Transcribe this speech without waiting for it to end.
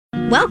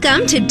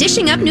Welcome to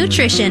Dishing Up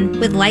Nutrition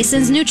with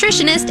licensed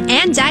nutritionists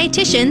and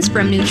dietitians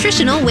from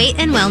Nutritional Weight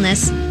and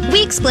Wellness.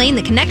 We explain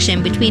the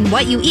connection between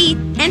what you eat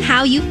and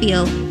how you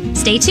feel.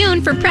 Stay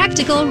tuned for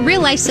practical,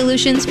 real-life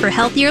solutions for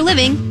healthier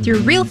living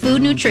through real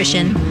food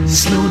nutrition.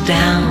 Slow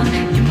down,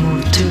 you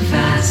move too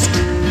fast.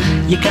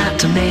 You got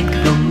to make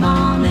the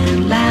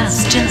morning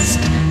last. Just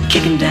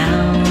kicking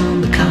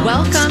down the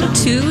cobblestone. Welcome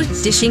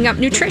to Dishing Up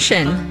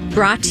Nutrition,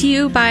 brought to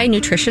you by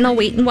Nutritional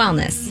Weight and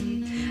Wellness.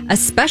 A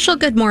special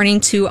good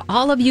morning to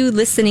all of you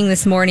listening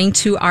this morning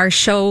to our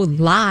show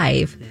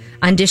live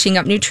on Dishing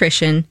Up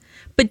Nutrition.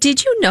 But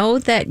did you know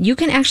that you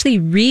can actually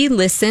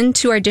re-listen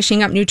to our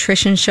Dishing Up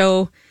Nutrition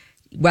show,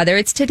 whether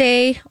it's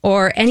today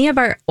or any of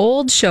our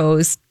old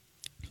shows?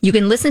 You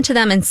can listen to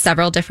them in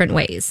several different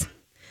ways.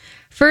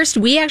 First,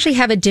 we actually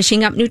have a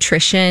Dishing Up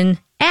Nutrition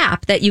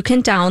app that you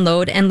can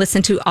download and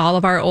listen to all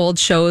of our old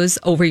shows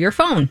over your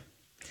phone.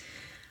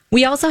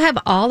 We also have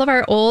all of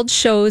our old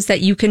shows that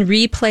you can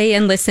replay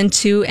and listen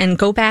to and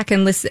go back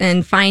and listen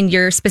and find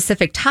your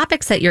specific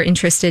topics that you're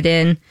interested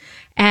in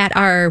at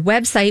our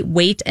website,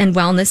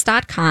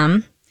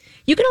 weightandwellness.com.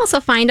 You can also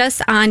find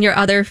us on your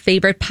other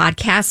favorite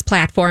podcast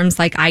platforms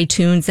like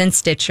iTunes and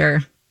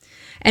Stitcher.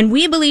 And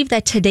we believe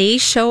that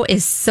today's show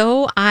is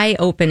so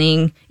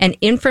eye-opening and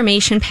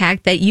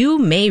information-packed that you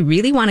may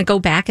really want to go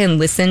back and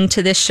listen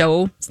to this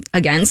show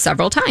again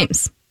several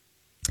times.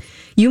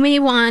 You may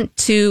want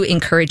to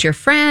encourage your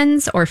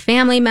friends or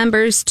family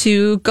members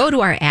to go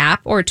to our app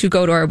or to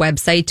go to our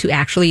website to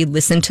actually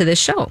listen to this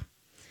show.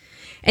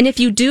 And if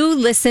you do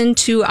listen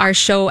to our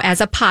show as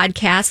a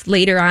podcast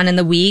later on in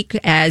the week,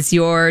 as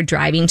you're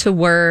driving to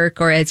work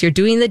or as you're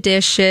doing the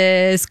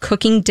dishes,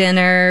 cooking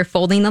dinner,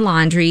 folding the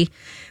laundry,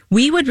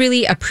 we would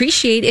really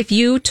appreciate if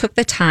you took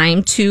the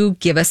time to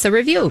give us a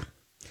review.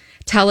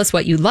 Tell us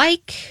what you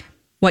like,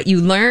 what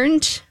you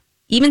learned,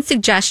 even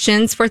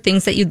suggestions for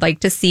things that you'd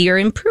like to see or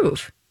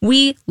improve.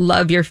 We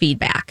love your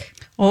feedback.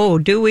 Oh,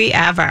 do we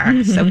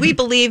ever? So we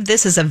believe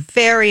this is a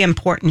very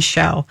important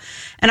show.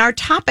 And our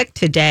topic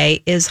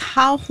today is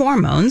how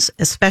hormones,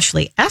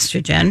 especially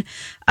estrogen,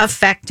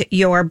 affect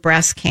your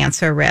breast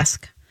cancer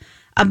risk.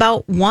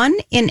 About 1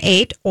 in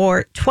 8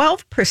 or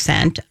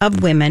 12%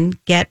 of women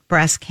get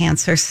breast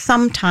cancer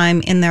sometime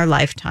in their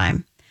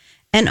lifetime.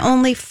 And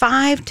only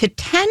 5 to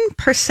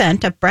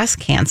 10% of breast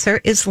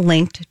cancer is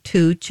linked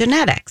to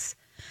genetics.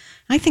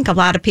 I think a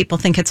lot of people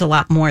think it's a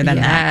lot more than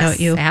that, don't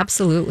you?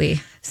 Absolutely.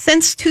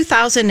 Since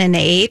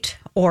 2008,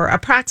 or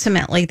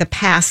approximately the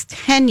past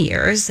 10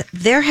 years,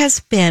 there has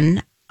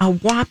been a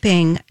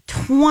whopping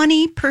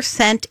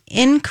 20%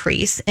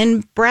 increase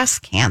in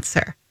breast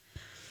cancer.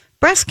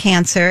 Breast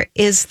cancer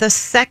is the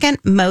second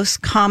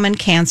most common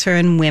cancer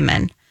in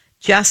women,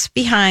 just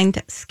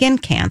behind skin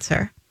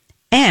cancer,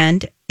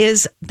 and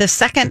is the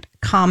second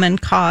common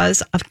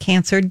cause of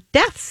cancer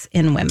deaths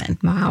in women.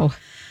 Wow.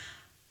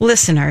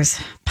 Listeners,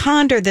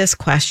 ponder this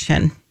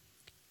question.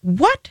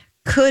 What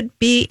could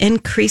be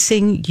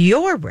increasing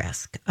your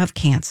risk of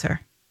cancer?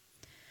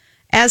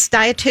 As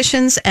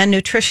dietitians and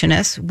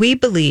nutritionists, we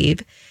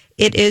believe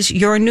it is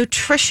your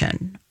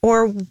nutrition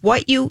or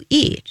what you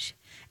eat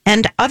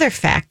and other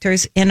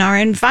factors in our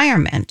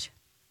environment.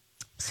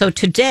 So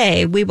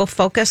today we will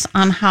focus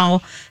on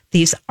how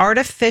these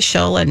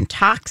artificial and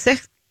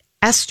toxic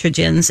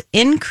estrogens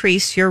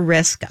increase your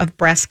risk of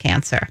breast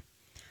cancer.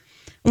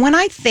 When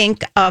I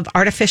think of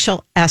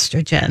artificial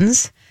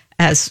estrogens,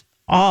 as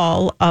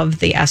all of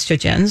the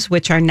estrogens,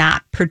 which are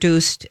not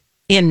produced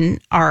in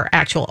our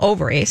actual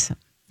ovaries,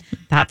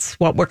 that's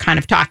what we're kind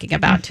of talking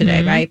about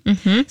today, right?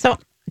 Mm-hmm. So,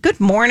 good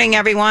morning,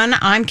 everyone.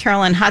 I'm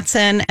Carolyn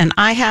Hudson, and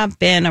I have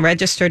been a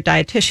registered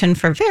dietitian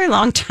for a very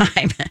long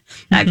time.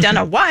 I've done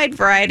a wide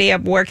variety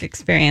of work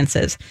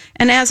experiences.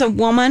 And as a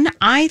woman,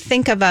 I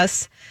think of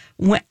us,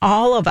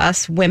 all of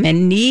us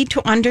women need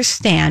to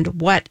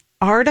understand what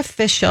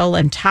artificial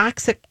and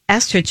toxic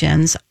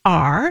estrogens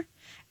are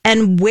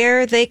and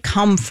where they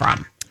come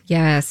from.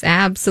 Yes,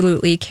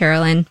 absolutely,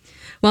 Carolyn.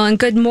 Well, and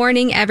good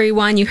morning,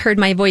 everyone. You heard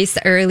my voice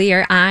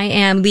earlier. I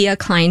am Leah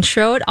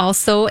Kleinschrode,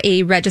 also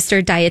a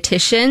registered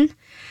dietitian.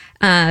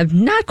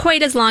 Not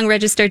quite as long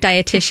registered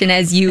dietitian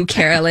as you,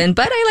 Carolyn,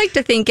 but I like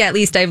to think at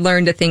least I've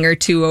learned a thing or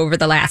two over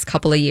the last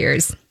couple of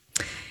years.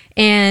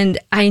 And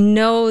I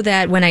know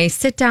that when I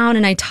sit down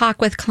and I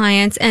talk with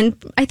clients, and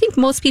I think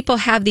most people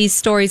have these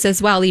stories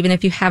as well, even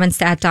if you haven't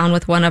sat down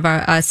with one of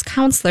us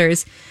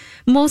counselors,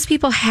 most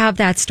people have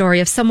that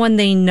story of someone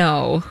they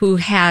know who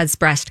has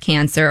breast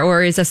cancer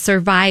or is a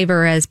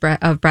survivor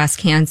of breast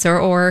cancer,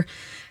 or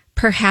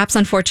perhaps,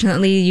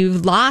 unfortunately,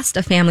 you've lost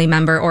a family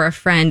member or a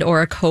friend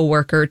or a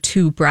coworker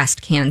to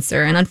breast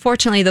cancer. And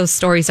unfortunately, those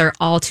stories are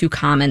all too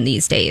common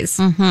these days.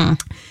 Mm-hmm.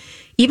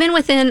 Even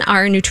within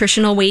our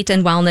nutritional weight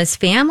and wellness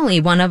family,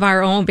 one of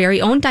our own very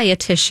own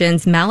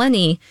dietitians,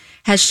 Melanie,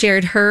 has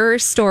shared her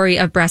story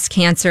of breast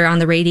cancer on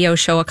the radio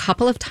show a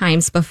couple of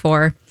times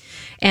before.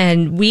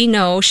 And we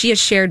know she has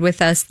shared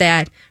with us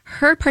that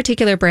her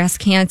particular breast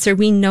cancer,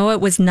 we know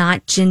it was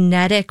not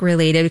genetic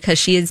related because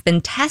she has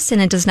been tested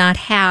and does not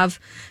have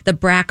the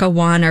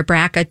BRCA1 or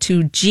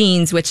BRCA2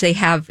 genes, which they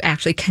have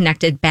actually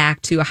connected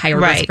back to a higher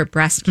risk for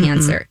breast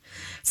cancer.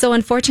 So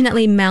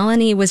unfortunately,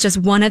 Melanie was just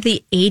one of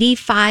the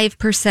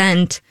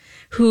 85%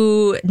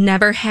 who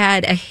never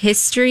had a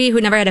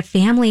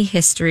family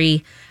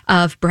history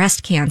of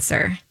breast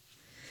cancer.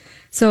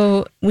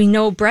 So we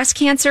know breast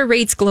cancer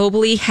rates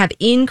globally have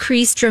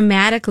increased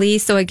dramatically.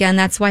 So again,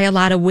 that's why a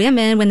lot of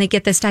women, when they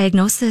get this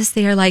diagnosis,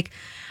 they are like,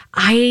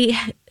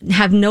 I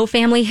have no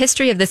family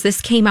history of this. This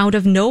came out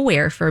of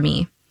nowhere for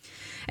me.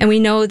 And we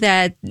know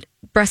that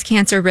breast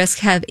cancer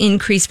risks have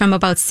increased from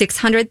about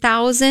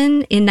 600,000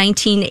 in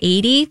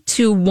 1980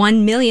 to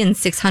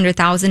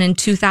 1,600,000 in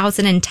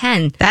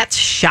 2010. That's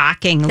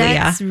shocking, Leah.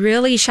 That's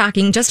really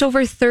shocking. Just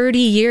over 30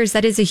 years,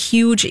 that is a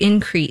huge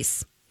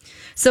increase.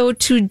 So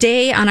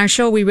today on our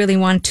show, we really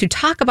want to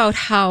talk about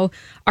how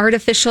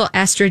artificial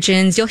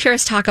estrogens, you'll hear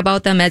us talk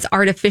about them as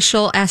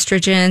artificial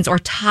estrogens or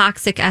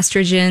toxic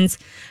estrogens.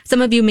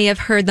 Some of you may have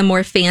heard the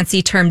more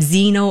fancy term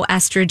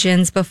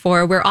xenoestrogens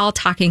before. We're all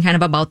talking kind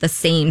of about the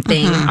same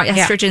thing.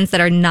 Estrogens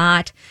that are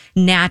not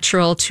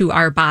natural to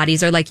our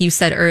bodies, or like you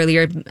said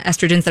earlier,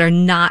 estrogens that are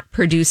not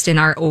produced in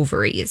our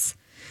ovaries.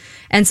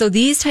 And so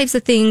these types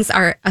of things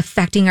are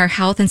affecting our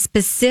health, and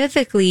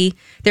specifically,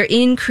 they're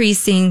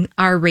increasing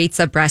our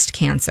rates of breast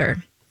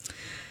cancer.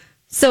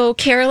 So,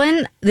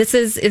 Carolyn, this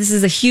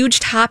is a huge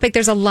topic.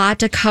 There's a lot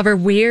to cover.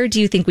 Where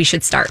do you think we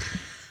should start?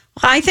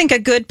 I think a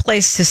good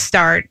place to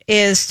start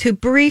is to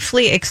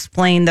briefly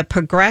explain the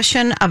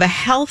progression of a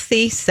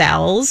healthy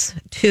cells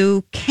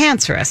to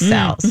cancerous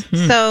cells.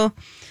 So,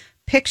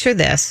 picture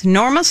this.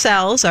 Normal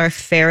cells are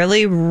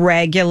fairly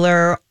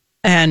regular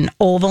and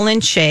oval in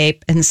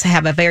shape and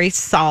have a very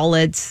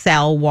solid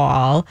cell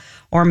wall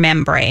or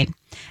membrane,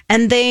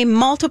 and they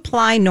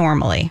multiply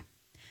normally.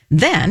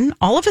 Then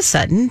all of a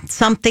sudden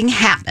something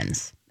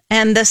happens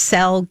and the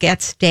cell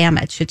gets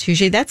damaged. It's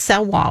usually that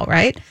cell wall,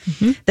 right?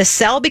 The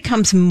cell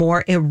becomes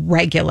more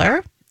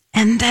irregular,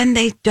 and then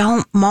they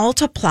don't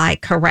multiply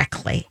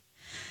correctly.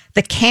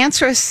 The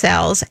cancerous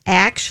cells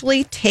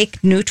actually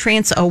take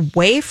nutrients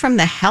away from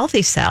the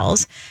healthy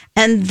cells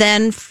and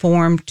then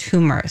form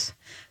tumors.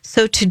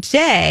 So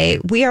today,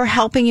 we are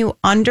helping you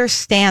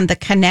understand the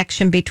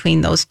connection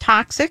between those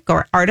toxic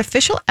or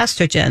artificial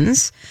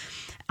estrogens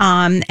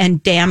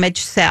and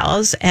damaged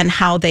cells and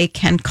how they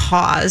can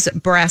cause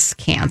breast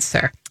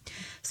cancer.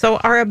 So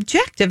our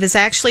objective is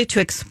actually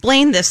to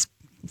explain this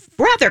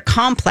rather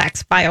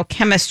complex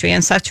biochemistry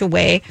in such a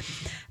way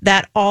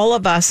that all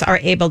of us are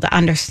able to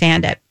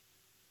understand it.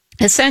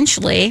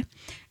 Essentially,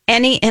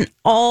 any and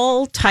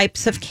all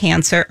types of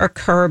cancer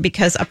occur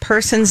because a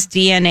person's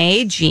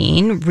DNA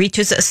gene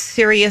reaches a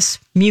serious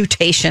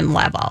mutation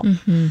level.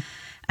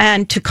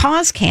 And to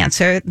cause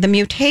cancer, the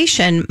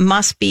mutation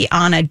must be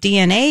on a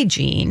DNA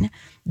gene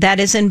that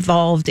is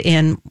involved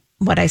in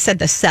what I said,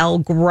 the cell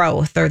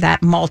growth or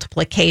that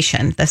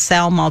multiplication, the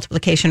cell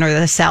multiplication or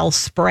the cell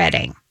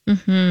spreading.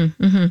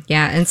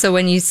 Yeah. And so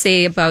when you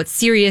say about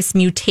serious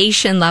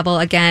mutation level,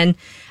 again,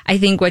 I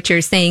think what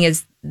you're saying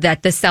is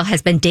that the cell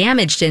has been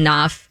damaged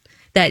enough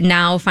that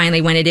now finally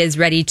when it is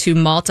ready to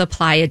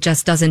multiply, it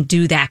just doesn't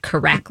do that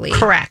correctly.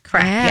 Correct.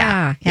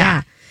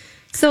 Yeah.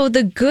 So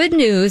the good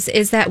news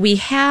is that we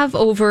have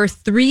over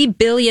 3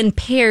 billion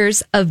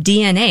pairs of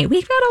DNA.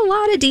 We've got a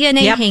lot of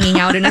DNA hanging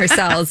out in our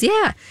cells.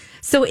 Yeah.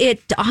 So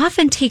it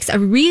often takes a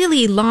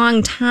really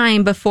long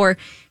time before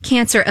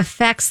cancer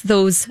affects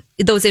those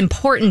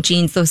important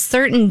genes, those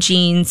certain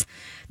genes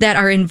that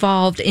are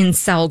involved in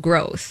cell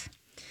growth.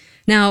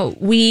 Now,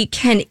 we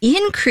can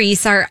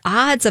increase our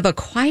odds of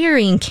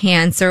acquiring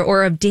cancer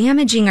or of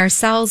damaging our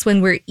cells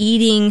when we're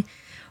eating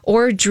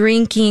or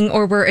drinking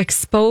or we're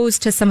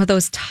exposed to some of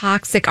those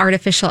toxic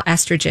artificial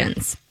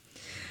estrogens.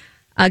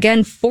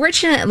 Again,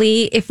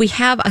 fortunately, if we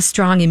have a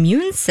strong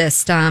immune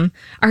system,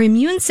 our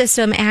immune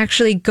system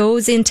actually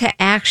goes into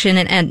action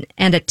and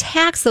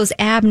attacks those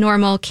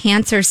abnormal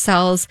cancer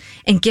cells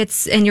and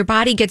your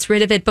body gets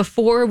rid of it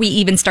before we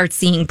even start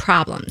seeing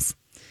problems.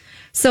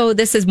 So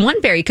this is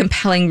one very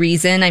compelling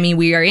reason. I mean,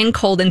 we are in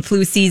cold and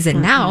flu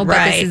season now,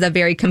 but this is a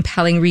very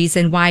compelling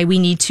reason why we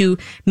need to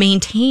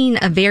maintain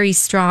a very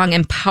strong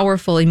and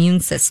powerful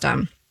immune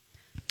system.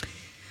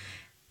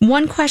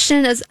 One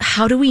question is,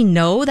 how do we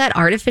know that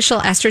artificial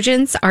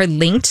estrogens are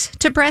linked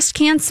to breast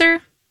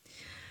cancer?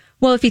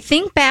 Well, if you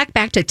think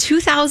back to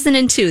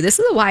 2002, this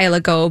is a while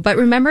ago, but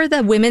remember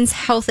the Women's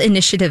Health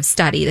Initiative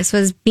study. This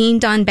was being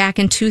done back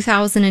in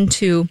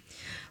 2002.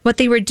 What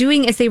they were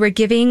doing is they were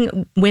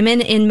giving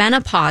women in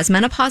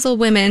menopausal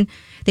women,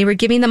 they were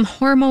giving them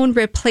hormone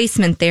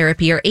replacement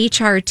therapy or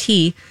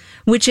HRT,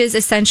 which is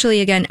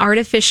essentially, again,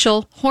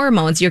 artificial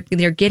hormones.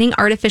 They're getting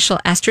artificial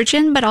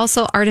estrogen, but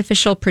also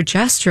artificial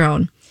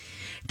progesterone.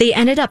 They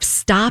ended up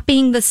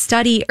stopping the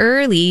study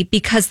early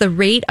because the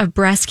rate of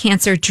breast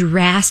cancer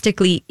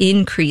drastically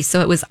increased. So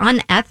it was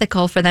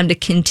unethical for them to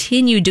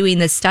continue doing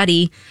the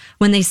study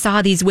when they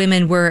saw these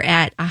women were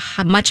at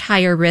a much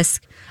higher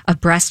risk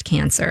of breast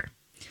cancer.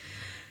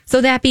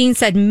 So that being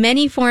said,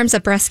 many forms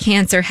of breast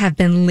cancer have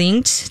been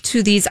linked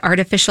to these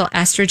artificial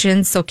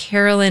estrogens. So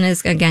Carolyn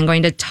is, again,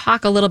 going to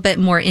talk a little bit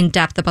more in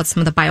depth about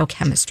some of the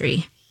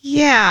biochemistry.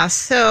 Yeah,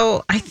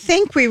 so I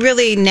think we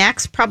really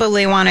next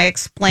probably want to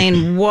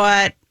explain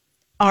what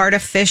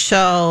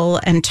artificial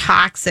and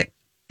toxic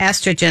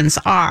estrogens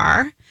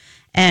are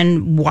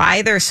and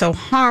why they're so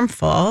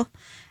harmful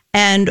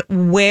and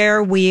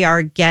where we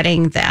are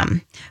getting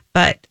them.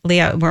 But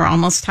Leah, we're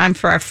almost time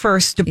for our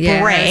first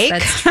break.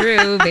 That's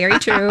true. Very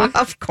true.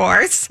 Of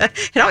course.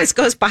 It always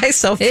goes by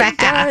so fast. It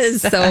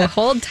does. So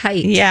hold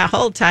tight. Yeah,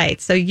 hold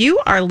tight. So you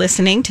are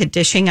listening to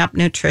Dishing Up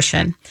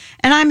Nutrition.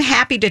 And I'm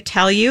happy to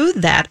tell you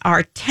that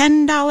our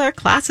 $10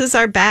 classes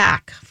are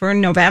back for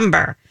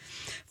November.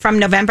 From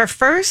November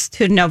 1st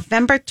to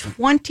November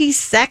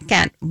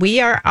 22nd, we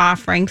are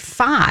offering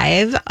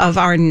 5 of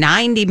our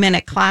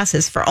 90-minute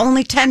classes for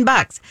only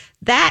 $10.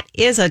 That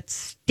is a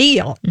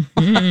steal.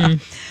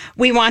 Mm-hmm.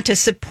 We want to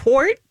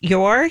support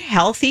your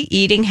healthy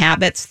eating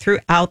habits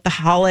throughout the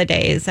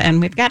holidays.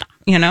 And we've got,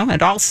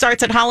 it all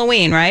starts at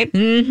Halloween, right?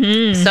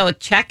 Mm-hmm. So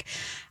check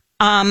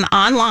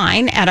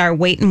online at our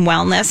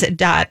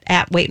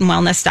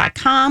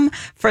weightandwellness.com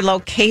for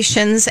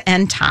locations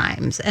and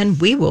times. And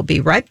we will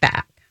be right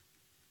back.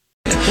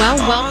 Well,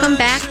 welcome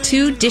back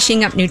to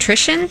Dishing Up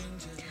Nutrition.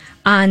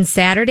 On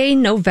Saturday,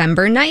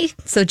 November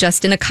 9th, so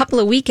just in a couple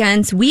of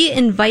weekends, we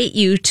invite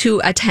you to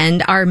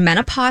attend our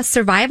Menopause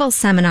Survival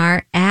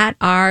Seminar at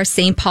our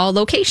St. Paul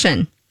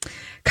location.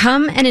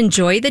 Come and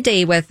enjoy the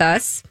day with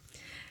us.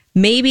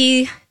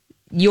 Maybe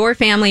your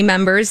family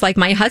members, like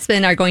my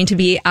husband, are going to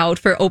be out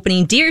for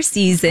opening deer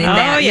season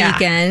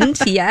weekend.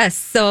 Yes,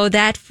 so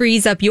that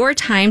frees up your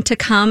time to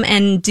come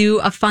and do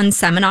a fun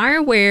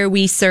seminar where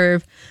we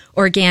serve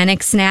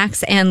organic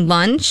snacks and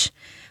lunch.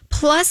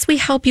 Plus, we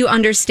help you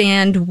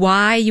understand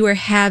why you are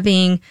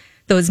having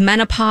those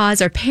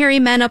menopause or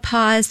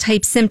perimenopause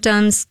type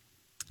symptoms.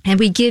 And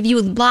we give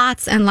you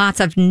lots and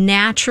lots of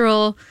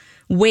natural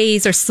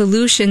ways or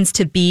solutions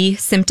to be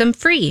symptom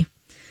free.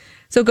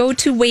 So go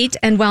to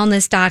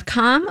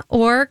weightandwellness.com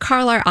or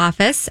call our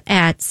office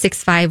at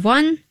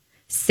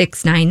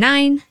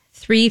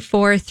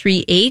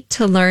 651-699-3438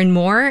 to learn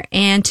more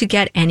and to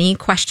get any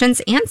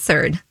questions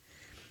answered.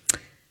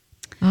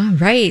 All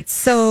right.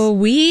 So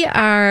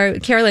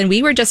Carolyn,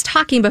 we were just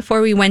talking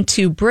before we went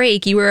to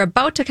break. You were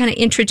about to kind of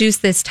introduce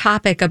this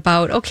topic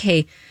about,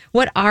 okay,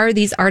 what are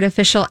these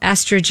artificial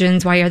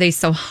estrogens? Why are they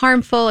so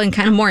harmful? And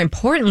kind of more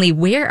importantly,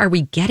 where are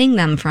we getting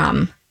them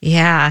from?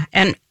 Yeah.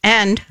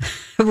 And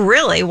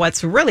really,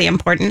 what's really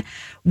important,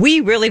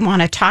 we really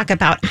want to talk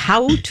about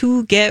how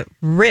to get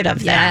rid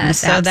of them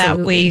that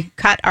we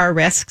cut our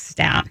risks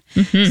down.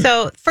 Mm-hmm.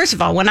 So first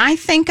of all, when I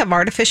think of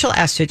artificial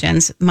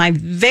estrogens, my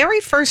very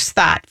first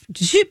thought,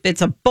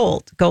 it's a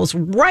bolt, goes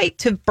right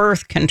to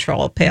birth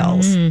control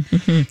pills.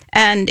 Mm-hmm.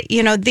 And,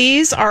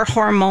 these are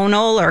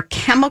hormonal or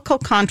chemical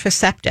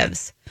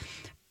contraceptives.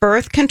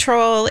 Birth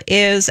control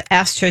is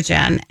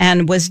estrogen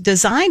and was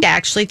designed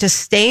actually to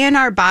stay in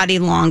our body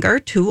longer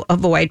to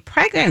avoid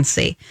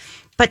pregnancy.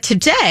 But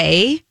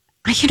today,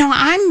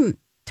 I'm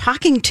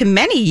talking to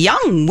many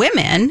young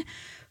women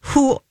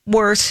who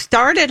were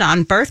started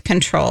on birth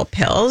control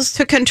pills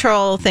to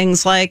control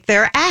things like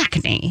their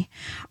acne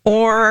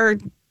or,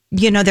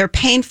 their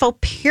painful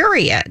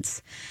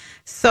periods.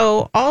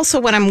 So also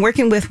when I'm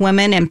working with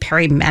women in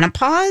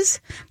perimenopause,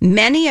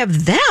 many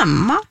of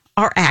them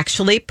are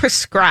actually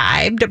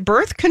prescribed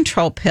birth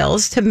control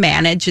pills to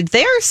manage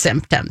their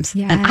symptoms.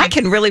 Yeah. And I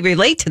can really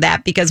relate to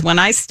that because when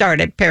I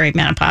started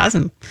perimenopause,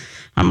 and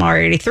I'm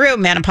already through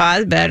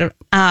menopause, but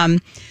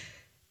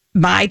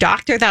my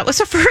doctor, that was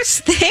the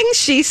first thing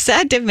she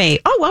said to me.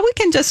 Oh, well, we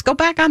can just go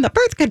back on the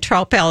birth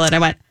control pill. And I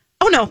went,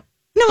 oh, no.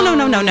 No.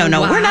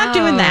 Wow. We're not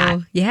doing that.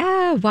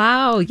 Yeah.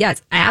 Wow. Yes,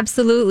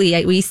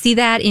 absolutely. We see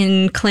that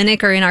in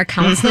clinic or in our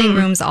counseling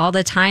rooms all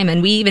the time.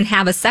 And we even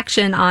have a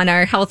section on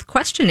our health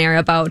questionnaire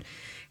about,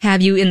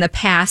 have you in the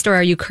past or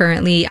are you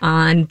currently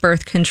on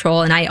birth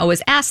control? And I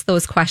always ask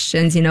those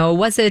questions,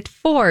 was it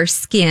for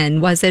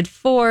skin? Was it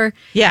for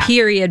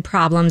period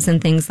problems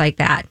and things like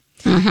that?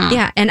 Mm-hmm.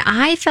 Yeah. And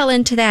I fell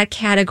into that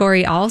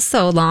category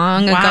also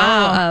long ago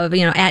of,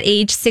 at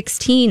age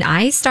 16,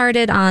 I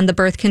started on the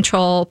birth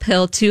control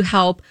pill to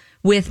help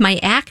with my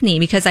acne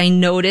because I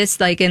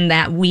noticed like in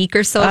that week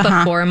or so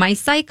before my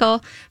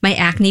cycle, my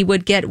acne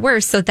would get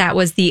worse. So that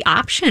was the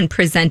option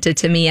presented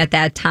to me at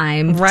that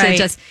time to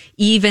just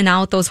even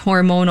out those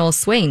hormonal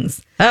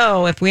swings.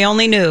 Oh, if we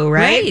only knew,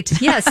 right?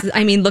 Right. Yes.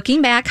 I mean,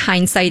 looking back,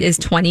 hindsight is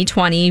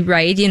 20/20,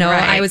 right?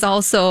 I was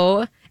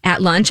also at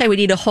lunch, I would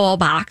eat a whole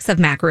box of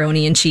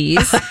macaroni and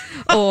cheese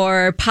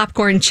or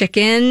popcorn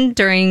chicken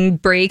during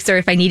breaks or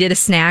if I needed a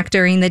snack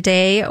during the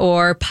day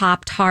or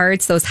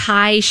Pop-Tarts, those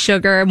high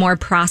sugar, more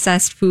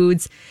processed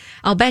foods.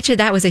 I'll bet you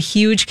that was a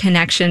huge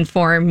connection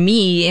for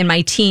me in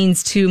my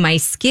teens to my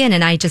skin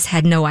and I just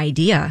had no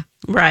idea.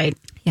 Right.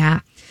 Yeah.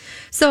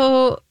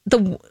 So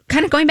the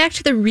kind of going back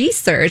to the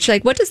research,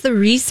 like what does the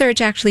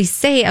research actually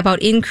say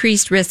about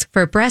increased risk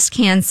for breast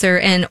cancer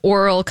and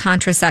oral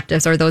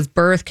contraceptives or those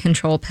birth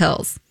control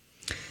pills?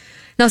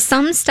 Now,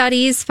 some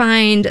studies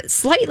find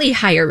slightly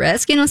higher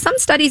risk. Some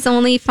studies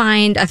only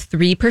find a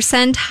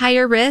 3%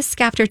 higher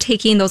risk after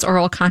taking those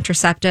oral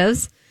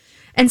contraceptives.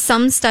 And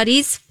some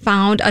studies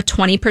found a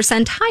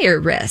 20% higher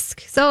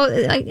risk. So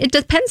it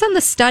depends on the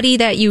study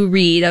that you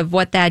read of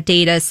what that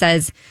data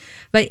says.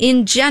 But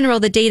in general,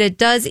 the data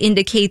does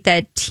indicate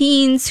that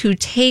teens who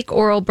take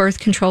oral birth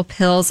control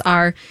pills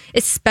are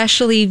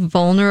especially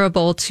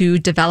vulnerable to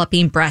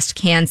developing breast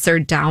cancer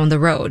down the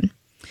road.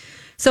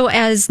 So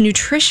as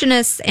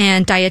nutritionists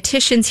and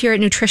dietitians here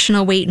at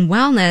Nutritional Weight and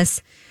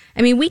Wellness,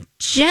 we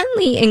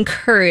gently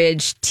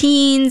encourage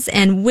teens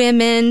and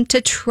women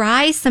to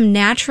try some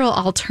natural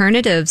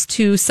alternatives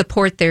to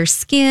support their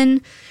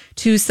skin,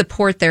 to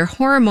support their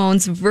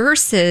hormones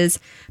versus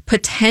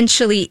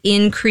potentially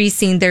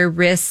increasing their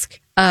risk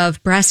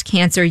of breast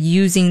cancer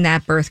using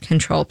that birth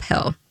control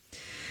pill.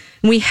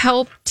 We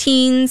help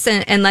teens,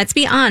 and let's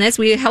be honest,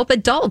 we help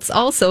adults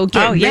also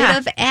get rid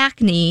of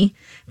acne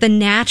the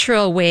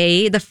natural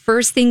way. The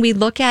first thing we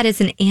look at is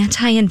an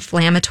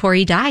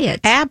anti-inflammatory diet.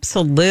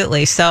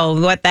 Absolutely. So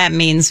what that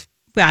means,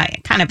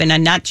 kind of in a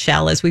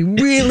nutshell, is we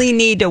really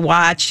need to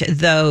watch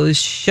those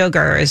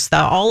sugars,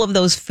 all of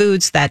those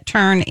foods that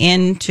turn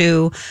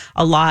into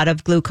a lot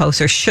of glucose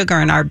or sugar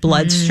in our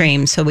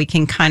bloodstream, so we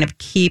can kind of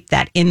keep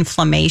that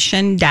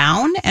inflammation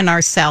down and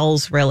our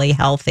cells really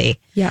healthy.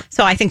 Yeah.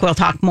 So I think we'll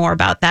talk more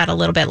about that a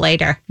little bit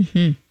later.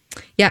 Mm-hmm.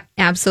 Yep,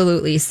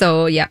 absolutely.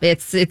 So,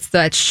 it's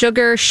that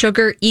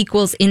sugar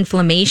equals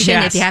inflammation.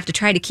 Yes. If you have to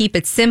try to keep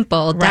it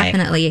simple,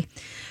 definitely.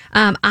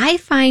 I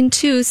find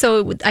too,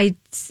 so I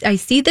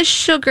see the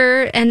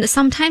sugar, and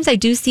sometimes I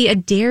do see a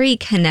dairy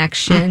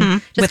connection.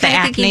 Just with the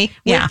acne.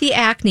 With the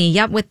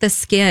acne, with the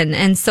skin.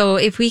 And so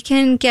if we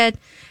can get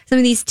some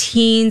of these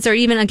teens or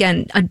even,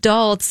 again,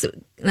 adults,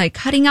 like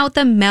cutting out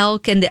the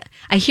milk, and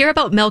I hear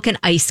about milk and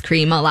ice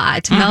cream a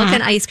lot. Milk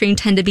and ice cream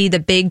tend to be the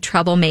big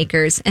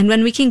troublemakers. And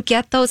when we can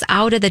get those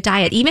out of the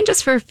diet, even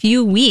just for a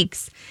few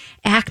weeks,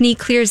 acne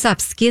clears up,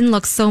 skin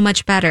looks so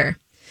much better.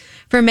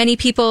 For many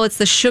people, it's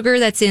the sugar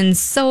that's in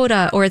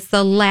soda, or it's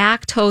the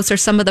lactose or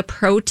some of the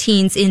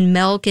proteins in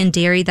milk and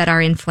dairy that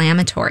are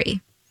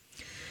inflammatory.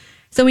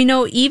 So we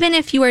know even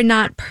if you are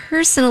not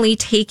personally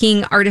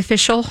taking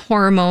artificial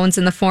hormones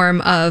in the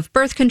form of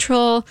birth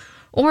control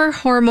or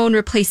hormone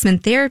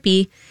replacement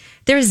therapy,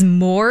 there's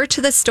more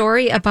to the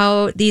story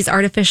about these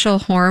artificial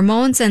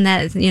hormones, and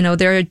that,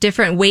 there are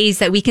different ways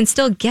that we can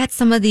still get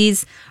some of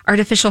these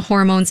artificial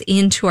hormones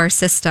into our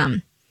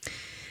system.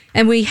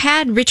 And we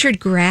had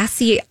Richard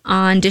Grassi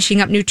on Dishing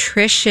Up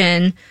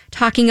Nutrition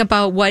talking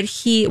about what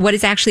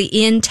is actually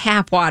in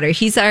tap water.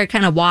 He's our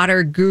kind of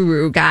water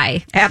guru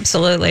guy.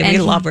 Absolutely. We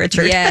love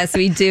Richard. Yes,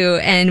 we do.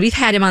 And we've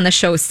had him on the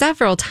show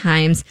several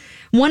times.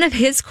 One of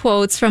his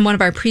quotes from one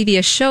of our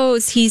previous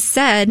shows, he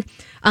said,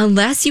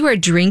 "Unless you are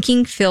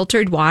drinking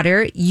filtered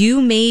water,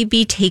 you may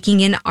be taking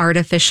in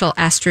artificial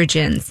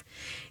estrogens.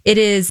 It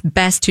is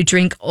best to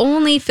drink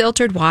only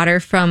filtered water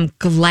from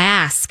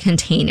glass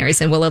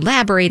containers." And we'll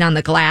elaborate on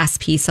the glass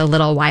piece a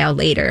little while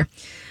later.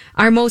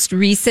 Our most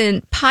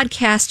recent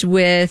podcast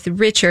with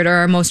Richard, or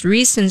our most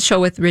recent show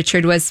with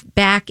Richard, was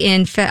back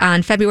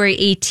on February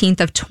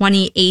 18th of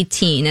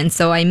 2018. And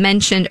so I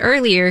mentioned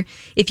earlier,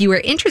 if you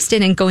were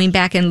interested in going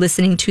back and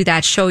listening to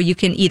that show, you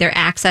can either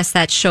access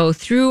that show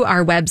through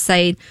our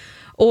website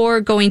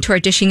or going to our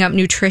Dishing Up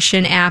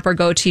Nutrition app, or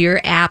go to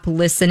your app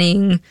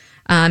listening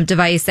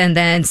device and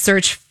then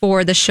search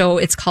for the show.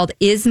 It's called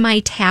Is My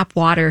Tap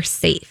Water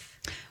Safe?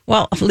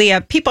 Well,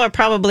 Leah, people are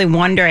probably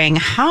wondering,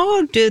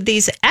 how do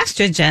these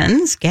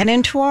estrogens get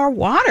into our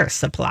water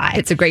supply?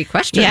 It's a great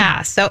question.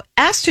 Yeah. So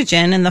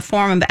estrogen in the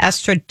form of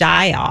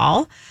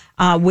estradiol,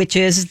 which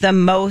is the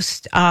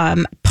most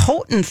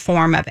potent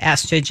form of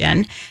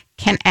estrogen,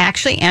 can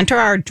actually enter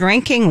our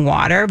drinking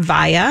water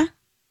via,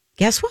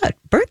 guess what?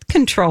 Birth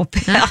control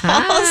pills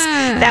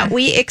that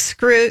we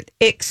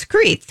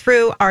excrete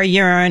through our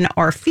urine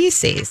or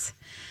feces.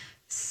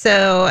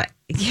 So,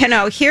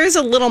 here's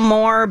a little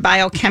more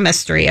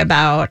biochemistry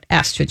about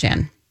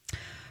estrogen.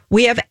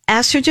 We have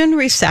estrogen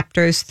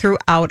receptors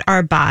throughout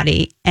our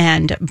body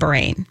and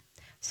brain,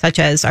 such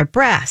as our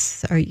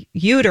breasts, our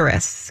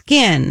uterus,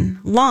 skin,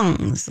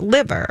 lungs,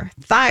 liver,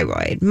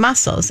 thyroid,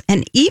 muscles,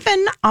 and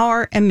even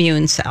our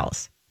immune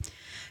cells.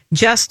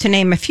 Just to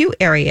name a few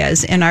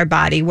areas in our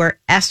body where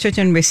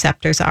estrogen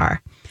receptors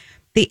are.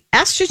 The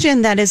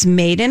estrogen that is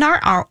made in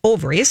our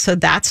ovaries, so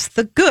that's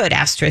the good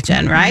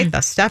estrogen, right? The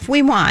stuff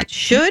we want,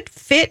 should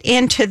fit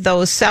into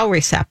those cell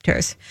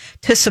receptors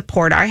to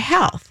support our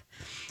health.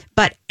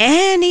 But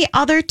any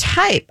other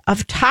type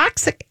of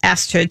toxic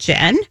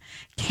estrogen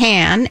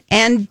can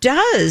and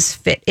does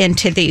fit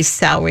into these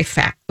cell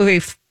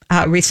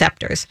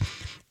receptors.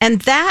 And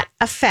that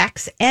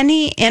affects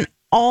any and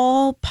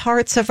all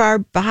parts of our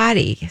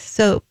body.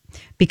 So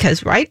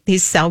because, right,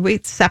 these cell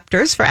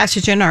receptors for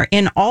estrogen are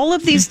in all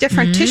of these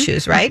different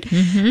tissues, right?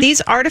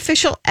 These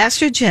artificial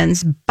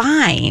estrogens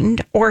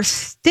bind or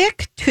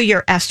stick to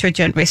your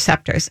estrogen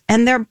receptors,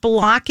 and they're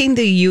blocking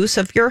the use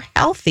of your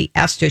healthy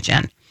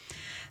estrogen.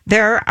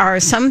 There are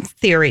some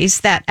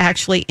theories that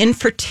actually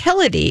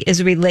infertility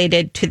is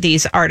related to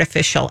these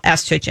artificial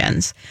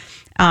estrogens.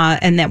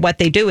 And that what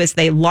they do is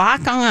they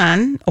lock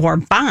on or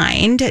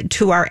bind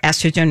to our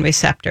estrogen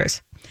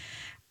receptors.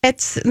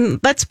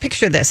 Let's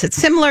picture this. It's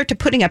similar to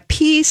putting a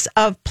piece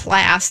of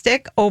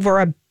plastic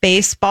over a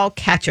baseball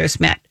catcher's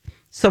mitt.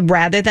 So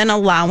rather than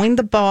allowing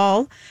the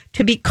ball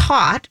to be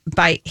caught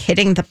by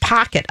hitting the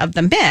pocket of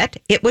the mitt,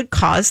 it would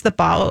cause the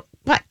ball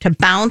to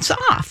bounce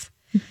off.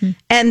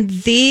 And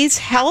these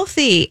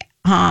healthy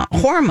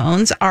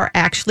hormones are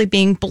actually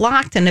being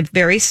blocked in a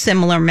very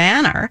similar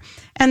manner,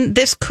 and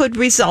this could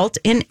result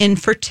in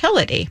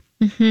infertility.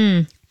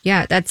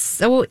 Yeah, that's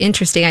so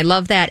interesting. I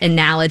love that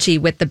analogy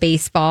with the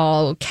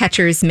baseball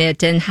catcher's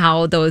mitt and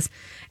how those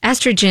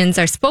estrogens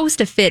are supposed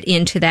to fit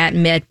into that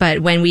mitt,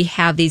 but when we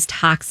have these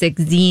toxic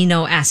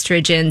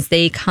xenoestrogens,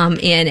 they come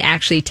in,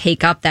 actually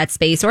take up that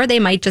space, or they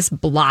might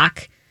just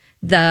block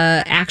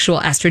the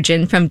actual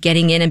estrogen from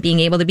getting in and being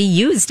able to be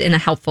used in a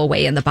helpful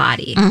way in the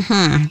body.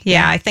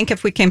 Yeah, I think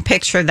if we can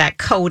picture that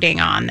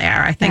coating on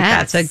there, I think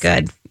that's a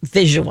good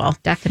visual.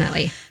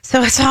 Definitely.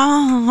 So it's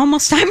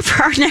almost time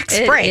for our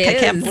next break. I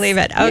can't believe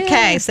it.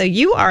 Okay, so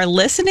you are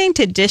listening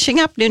to Dishing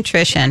Up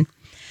Nutrition.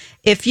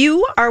 If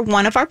you are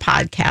one of our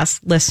podcast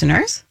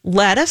listeners,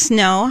 let us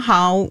know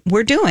how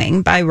we're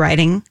doing by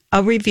writing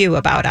a review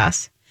about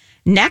us.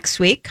 Next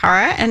week,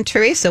 Cara and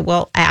Teresa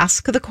will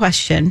ask the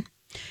question,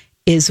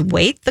 is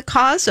weight the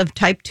cause of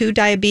type 2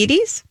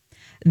 diabetes?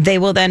 They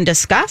will then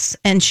discuss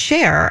and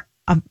share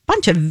a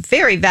bunch of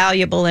very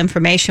valuable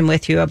information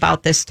with you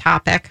about this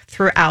topic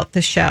throughout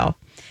the show.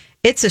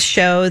 It's a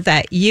show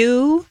that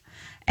you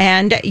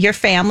and your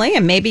family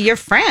and maybe your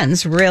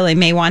friends really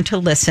may want to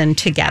listen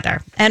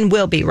together. And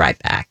we'll be right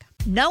back.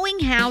 Knowing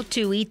how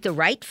to eat the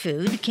right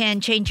food can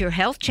change your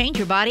health, change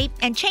your body,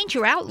 and change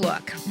your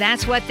outlook.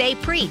 That's what they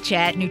preach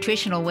at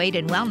Nutritional Weight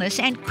and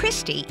Wellness, and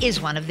Christy is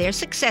one of their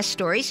success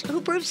stories who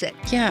proves it.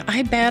 Yeah,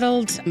 I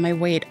battled my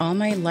weight all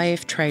my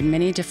life, tried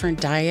many different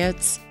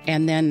diets,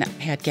 and then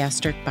had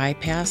gastric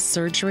bypass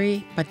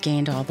surgery, but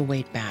gained all the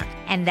weight back.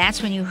 And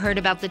that's when you heard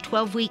about the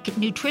 12-week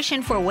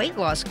Nutrition for Weight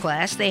Loss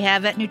class they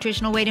have at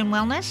Nutritional Weight and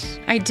Wellness?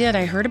 I did.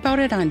 I heard about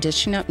it on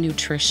Dishing Up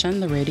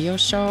Nutrition, the radio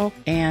show,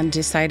 and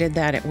decided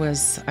that it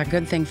was a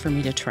good thing for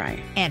me to try.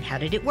 And how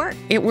did it work?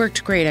 It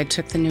worked great. I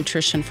took the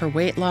Nutrition for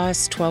Weight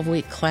Loss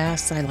 12-week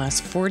class. I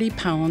lost 40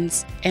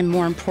 pounds, and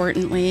more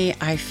importantly,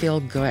 I feel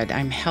good.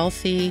 I'm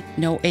healthy,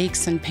 no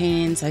aches and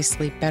pains. I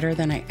sleep better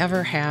than I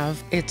ever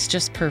have. It's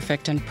just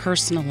perfect and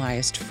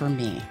personalized for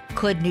me.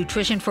 Could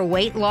Nutrition for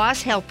Weight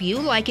Loss help you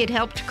like it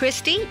helped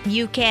Christy?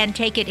 You can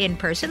take it in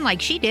person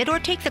like she did or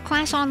take the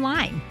class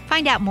online.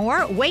 Find out more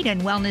at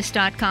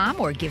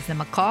weightandwellness.com or give them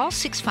a call,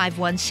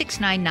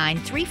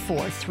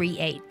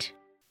 651-699-3438.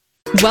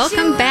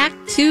 Welcome back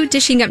to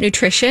Dishing Up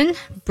Nutrition,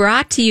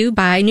 brought to you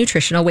by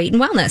Nutritional Weight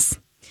and Wellness.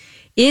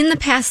 In the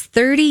past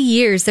 30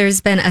 years,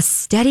 there's been a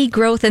steady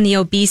growth in the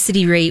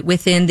obesity rate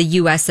within the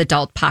U.S.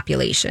 adult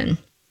population.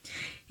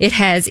 It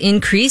has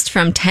increased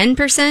from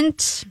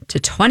 10% to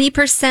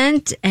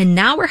 20%, and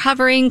now we're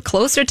hovering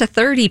closer to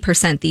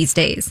 30% these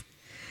days.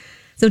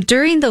 So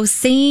during those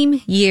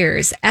same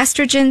years,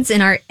 estrogens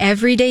in our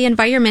everyday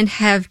environment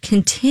have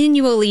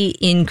continually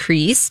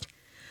increased,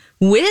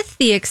 with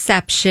the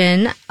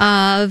exception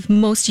of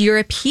most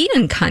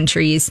European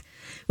countries,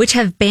 which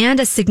have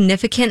banned a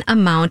significant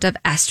amount of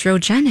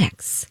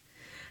estrogenics.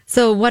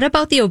 So what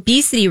about the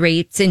obesity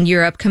rates in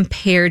Europe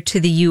compared to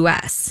the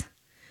U.S.?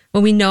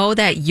 Well, we know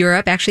that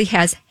Europe actually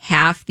has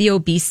half the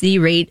obesity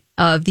rate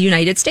of the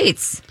United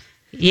States.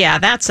 Yeah,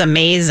 that's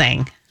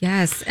amazing.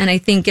 Yes, and I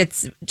think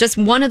it's just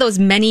one of those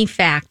many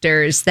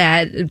factors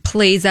that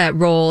plays that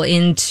role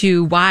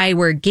into why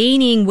we're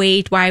gaining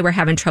weight, why we're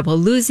having trouble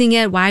losing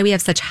it, why we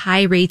have such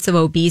high rates of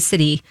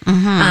obesity.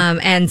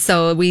 And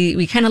so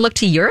we kind of look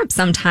to Europe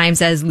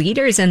sometimes as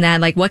leaders in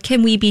that, like, what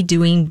can we be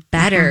doing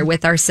better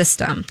with our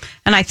system?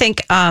 And I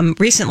think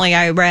recently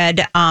I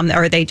read,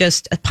 or they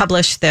just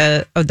published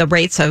the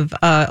rates of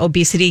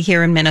obesity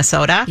here in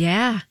Minnesota.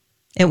 Yeah.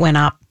 It went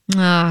up.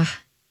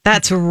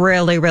 That's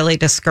really, really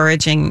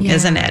discouraging,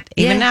 isn't it?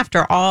 Even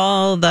after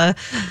all the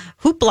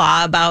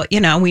hoopla about,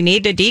 we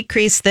need to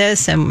decrease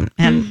this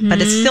but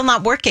it's still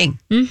not working.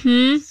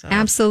 So.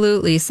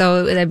 Absolutely.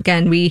 So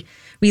again, we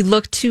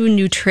look to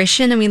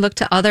nutrition and we look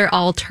to other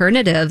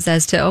alternatives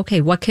as to, okay,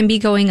 what can be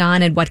going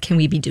on and what can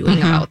we be doing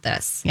about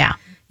this? Yeah.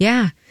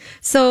 Yeah.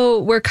 So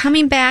we're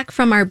coming back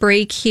from our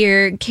break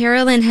here.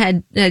 Carolyn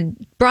had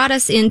brought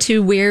us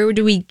into where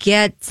do we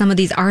get some of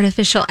these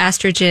artificial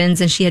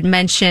estrogens, and she had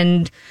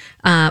mentioned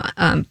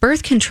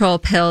birth control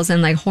pills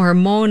and like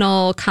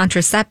hormonal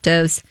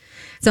contraceptives.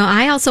 So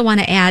I also want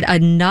to add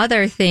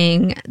another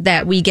thing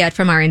that we get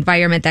from our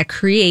environment that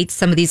creates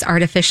some of these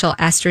artificial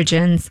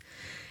estrogens.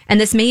 And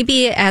this may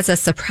be as a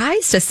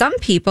surprise to some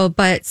people,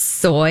 but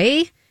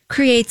soy,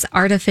 creates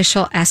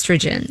artificial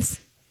estrogens?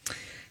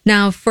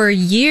 Now, for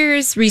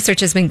years, research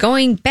has been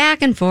going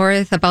back and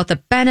forth about the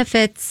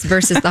benefits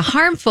versus the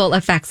harmful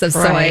effects of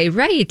soy.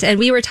 Right. And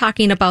we were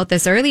talking about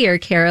this earlier,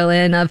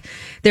 Carolyn, of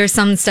there's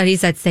some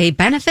studies that say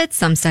benefits,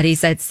 some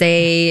studies that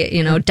say,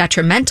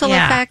 detrimental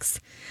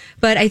effects.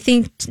 But I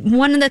think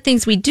one of the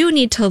things we do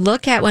need to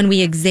look at when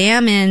we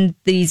examine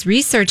these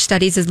research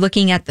studies is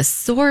looking at the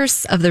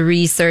source of the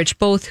research,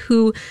 both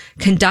who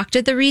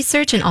conducted the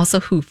research and also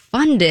who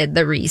funded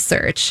the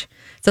research.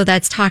 So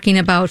that's talking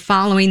about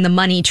following the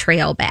money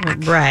trail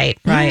back. Right.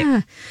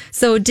 Yeah.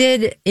 So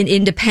did an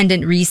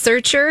independent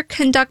researcher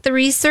conduct the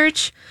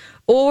research?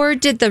 Or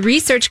did the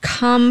research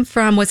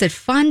was it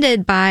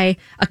funded by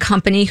a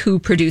company who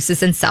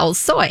produces and sells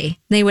soy?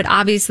 They would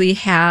obviously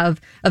have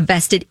a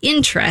vested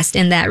interest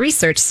in that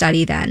research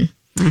study then.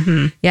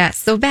 Mm-hmm. Yes.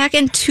 So back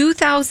in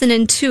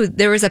 2002,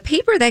 there was a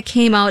paper that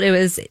came out. It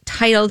was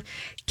titled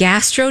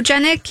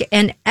Gastrogenic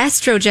and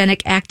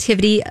Estrogenic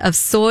Activity of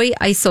Soy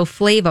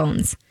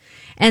Isoflavones.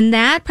 And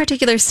that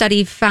particular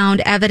study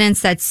found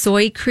evidence that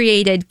soy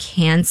created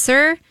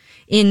cancer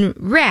in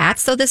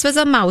rats. So this was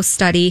a mouse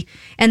study,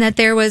 and that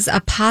there was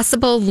a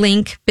possible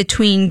link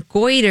between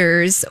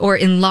goiters or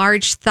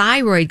enlarged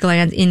thyroid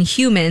glands in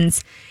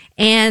humans,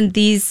 and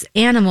these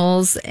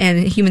animals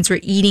and humans were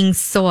eating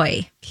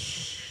soy.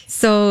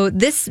 So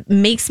this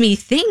makes me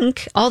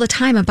think all the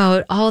time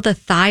about all the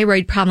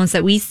thyroid problems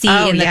that we see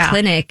in the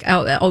clinic,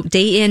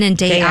 day in and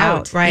day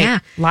out. Right. Yeah.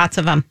 Lots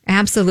of them.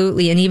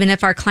 Absolutely. And even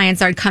if our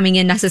clients aren't coming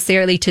in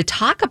necessarily to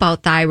talk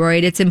about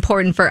thyroid, it's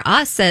important for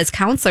us as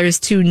counselors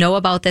to know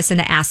about this and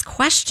to ask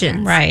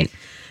questions. Right.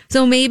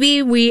 So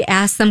maybe we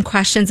ask them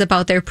questions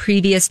about their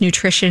previous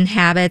nutrition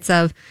habits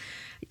of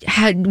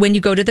when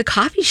you go to the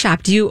coffee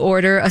shop, do you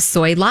order a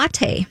soy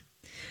latte?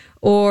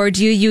 Or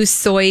do you use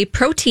soy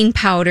protein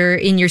powder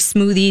in your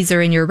smoothies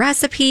or in your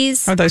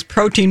recipes? Or those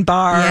protein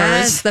bars.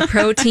 Yes, the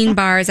protein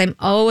bars. I'm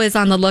always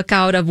on the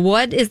lookout of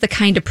what is the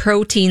kind of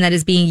protein that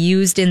is being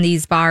used in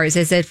these bars.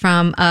 Is it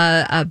from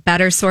a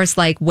better source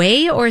like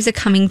whey, or is it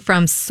coming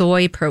from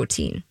soy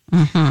protein?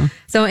 Mm-hmm.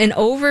 So an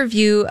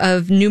overview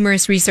of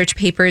numerous research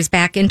papers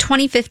back in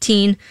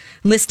 2015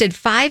 listed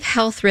 5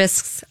 health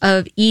risks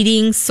of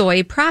eating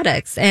soy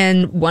products.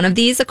 And one of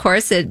these, of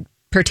course, it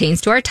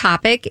pertains to our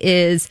topic,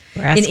 is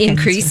an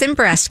increase in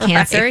breast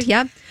cancer. Right.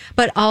 Yep.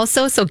 But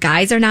also, so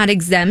guys are not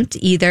exempt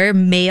either,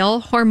 male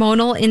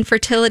hormonal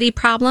infertility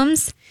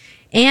problems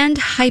and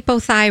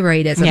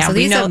hypothyroidism. Yeah, so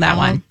we know that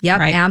one. Yep,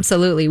 right.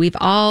 Absolutely. We've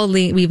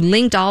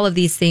linked all of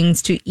these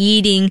things to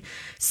eating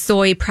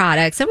soy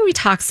products. And when we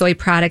talk soy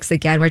products,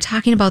 again, we're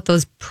talking about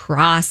those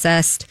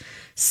processed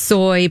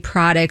soy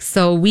products.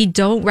 So we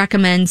don't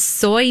recommend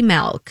soy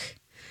milk.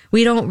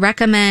 We don't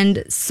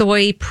recommend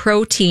soy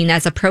protein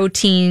as a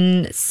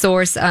protein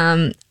source,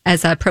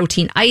 as a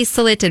protein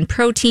isolate in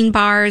protein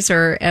bars,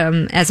 or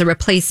as a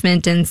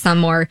replacement in some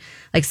more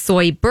like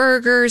soy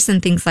burgers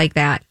and things like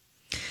that.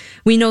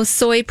 We know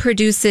soy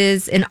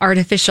produces an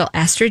artificial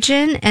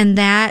estrogen, and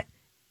that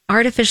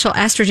artificial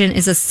estrogen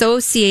is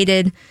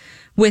associated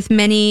with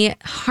many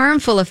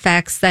harmful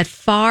effects that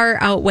far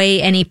outweigh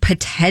any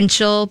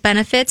potential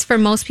benefits for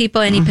most people,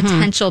 any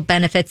potential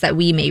benefits that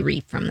we may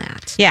reap from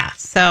that. Yeah,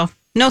 so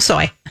no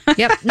soy.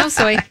 Yep, no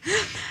soy.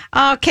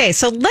 Okay,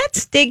 so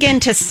let's dig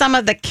into some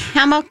of the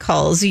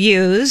chemicals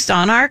used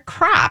on our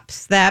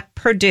crops that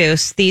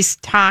produce these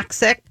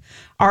toxic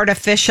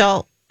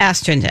artificial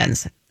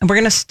estrogens. And we're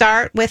going to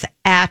start with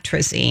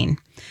atrazine.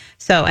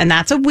 So, and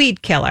that's a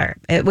weed killer.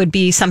 It would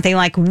be something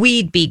like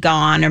Weed Be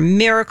Gone or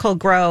Miracle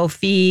Grow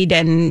Feed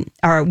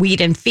or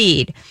Weed and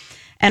Feed.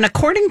 And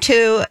according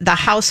to the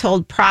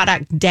Household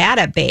Product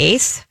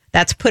Database,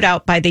 that's put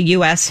out by the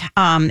U.S.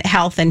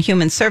 Health and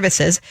Human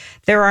Services,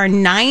 there are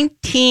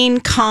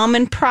 19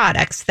 common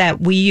products that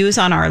we use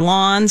on our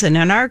lawns and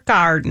in our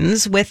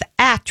gardens with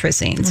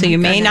atrazine. So you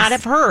may not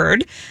have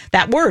heard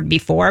that word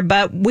before,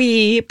 but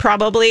we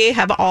probably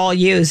have all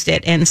used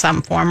it in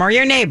some form, or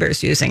your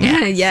neighbor's using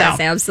it. Yes,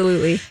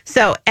 absolutely.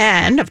 So,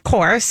 and of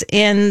course,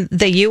 in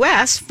the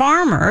U.S.,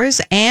 farmers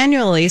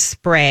annually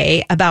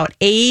spray about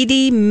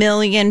 80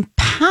 million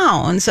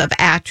pounds of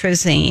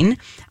atrazine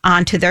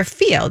onto their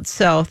fields.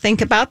 So think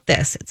about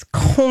this. It's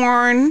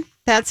corn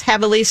that's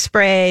heavily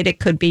sprayed. It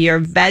could be your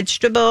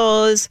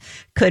vegetables,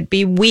 could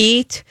be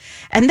wheat.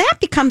 And that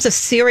becomes a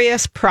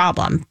serious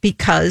problem,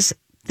 because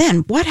then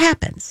what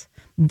happens?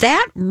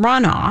 That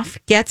runoff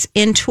gets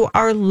into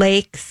our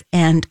lakes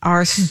and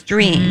our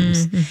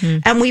streams. Mm-hmm.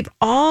 And we've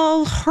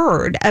all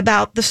heard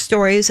about the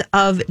stories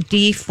of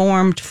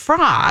deformed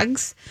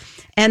frogs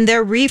and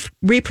their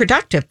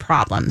reproductive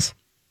problems.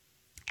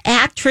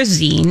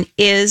 Atrazine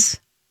is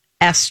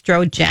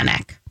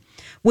estrogenic,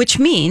 which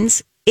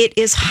means it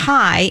is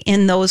high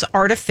in those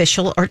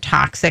artificial or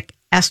toxic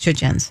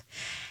estrogens.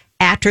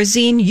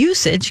 Atrazine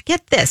usage,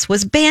 get this,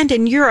 was banned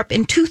in Europe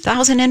in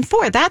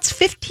 2004. That's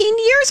 15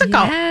 years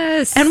ago.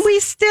 Yes. And we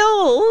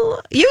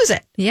still use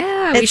it.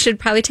 Yeah, we should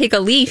probably take a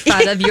leaf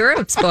out of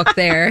Europe's book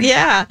there.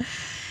 Yeah.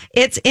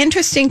 It's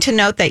interesting to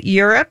note that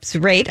Europe's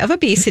rate of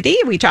obesity,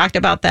 we talked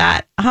about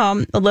that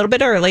a little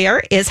bit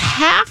earlier, is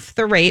half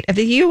the rate of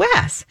the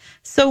U.S.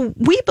 So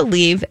we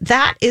believe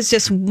that is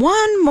just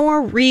one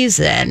more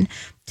reason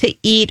to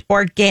eat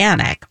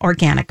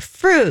organic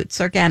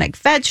fruits, organic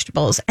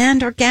vegetables,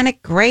 and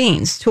organic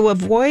grains to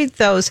avoid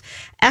the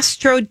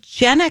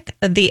estrogenic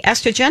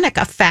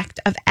effect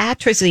of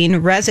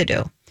atrazine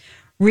residue.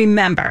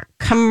 Remember,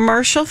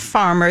 commercial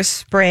farmers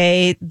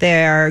spray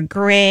their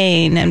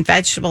grain and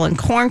vegetable and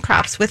corn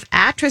crops with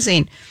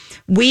atrazine.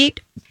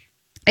 Wheat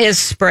is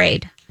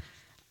sprayed.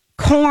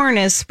 Corn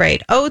is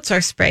sprayed. Oats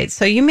are sprayed.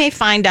 So you may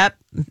find out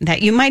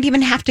that you might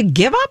even have to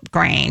give up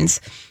grains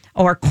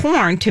or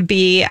corn to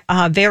be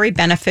very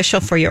beneficial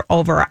for your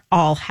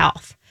overall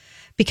health,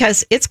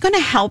 because it's going to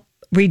help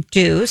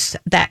reduce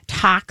that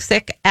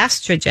toxic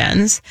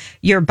estrogens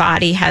your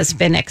body has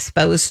been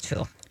exposed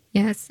to.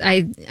 Yes,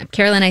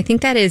 Carolyn, I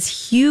think that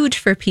is huge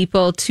for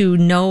people to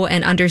know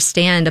and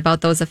understand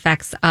about those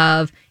effects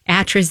of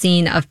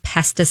atrazine, of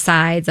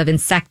pesticides, of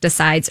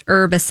insecticides,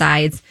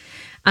 herbicides.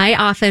 I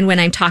often, when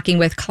I'm talking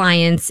with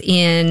clients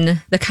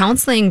in the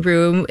counseling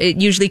room, it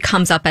usually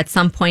comes up at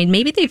some point.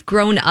 Maybe they've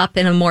grown up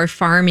in a more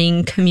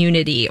farming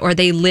community, or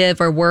they live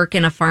or work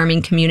in a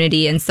farming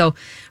community. And so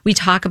we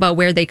talk about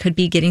where they could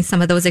be getting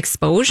some of those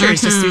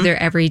exposures just through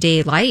their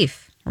everyday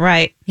life.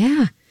 Right.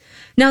 Yeah.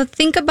 Now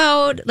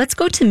let's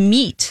go to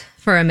meat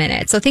for a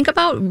minute. So think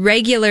about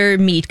regular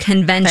meat,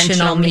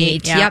 conventional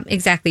meat. Yeah. Yep,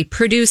 exactly.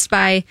 Produced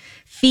by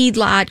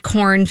feedlot,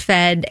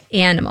 corn-fed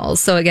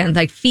animals. So again,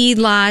 like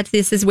feedlot,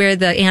 this is where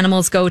the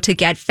animals go to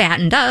get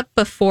fattened up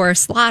before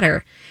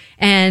slaughter.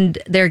 And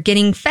they're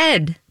getting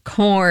fed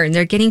corn,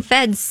 they're getting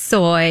fed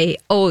soy,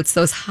 oats,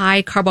 those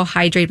high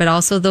carbohydrate, but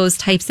also those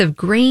types of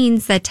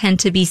grains that tend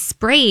to be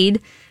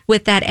sprayed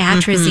with that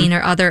atrazine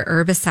or other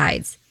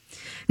herbicides.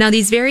 Now,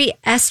 these very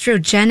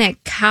estrogenic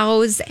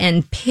cows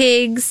and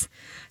pigs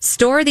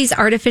store these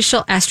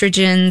artificial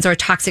estrogens or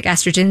toxic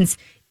estrogens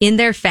in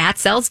their fat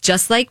cells,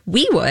 just like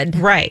we would.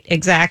 Right,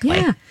 exactly.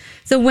 Yeah.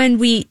 So when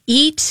we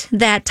eat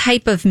that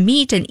type of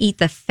meat and eat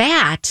the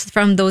fat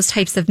from those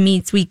types of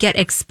meats, we get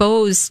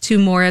exposed to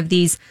more of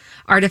these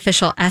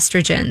artificial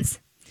estrogens.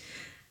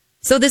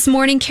 So this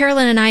morning,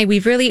 Carolyn and I,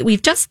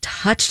 we've just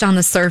touched on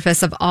the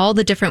surface of all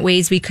the different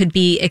ways we could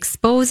be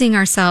exposing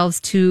ourselves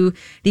to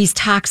these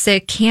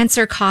toxic,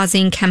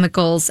 cancer-causing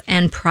chemicals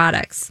and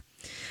products.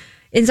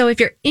 And so if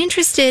you're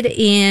interested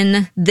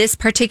in this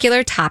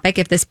particular topic,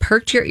 if this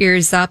perked your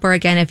ears up, or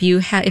again, if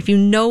you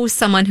know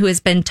someone who has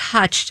been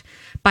touched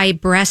by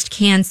breast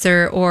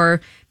cancer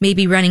or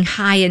maybe running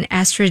high in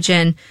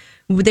estrogen,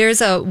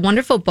 there's a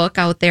wonderful book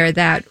out there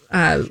that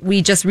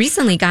we just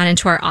recently got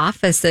into our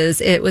offices.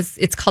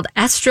 It's called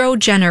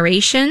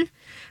Estrogeneration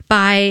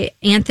by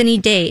Dr. Anthony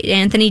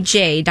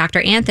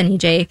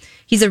J.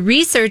 He's a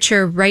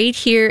researcher right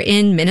here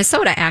in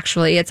Minnesota,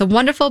 actually. It's a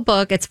wonderful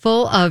book. It's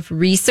full of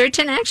research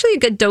and actually a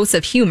good dose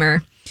of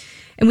humor.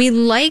 And we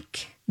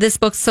like this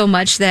book so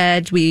much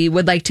that we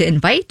would like to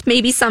invite,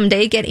 maybe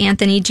someday, get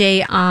Anthony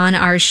J. on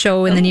our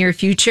show in the near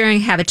future and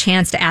have a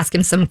chance to ask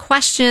him some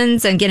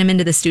questions and get him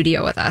into the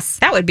studio with us.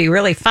 That would be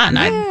really fun.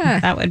 Yeah.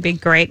 That would be a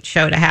great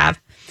show to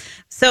have.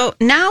 So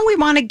now we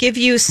want to give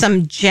you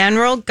some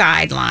general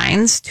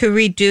guidelines to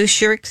reduce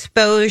your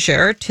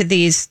exposure to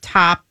these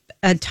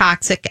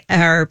toxic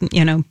or,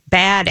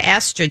 bad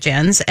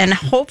estrogens and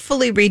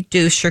hopefully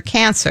reduce your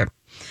cancer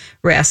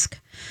risk.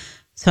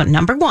 So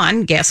number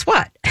one, guess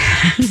what?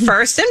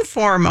 First and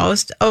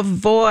foremost,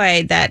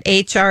 avoid that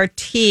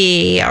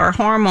HRT or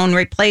hormone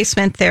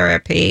replacement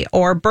therapy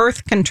or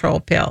birth control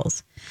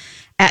pills.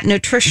 At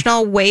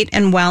Nutritional Weight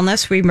and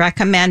Wellness, we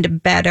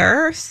recommend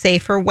better,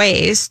 safer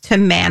ways to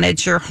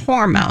manage your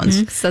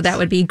hormones. So that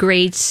would be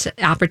great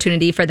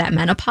opportunity for that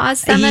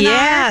menopause seminar.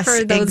 Yes,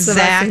 for those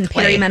exactly. of us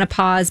in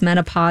perimenopause,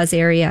 menopause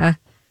area.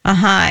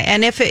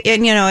 And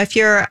if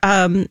you're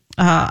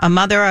a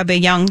mother of a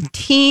young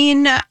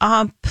teen,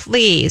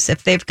 please,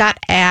 if they've got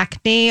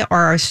acne or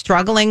are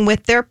struggling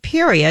with their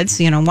periods,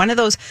 one of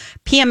those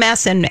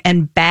PMS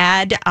and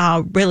bad,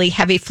 really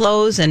heavy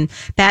flows and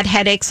bad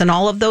headaches and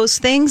all of those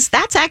things,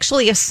 that's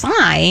actually a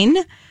sign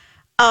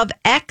of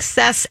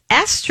excess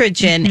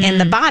estrogen in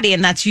the body.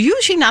 And that's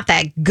usually not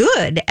that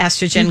good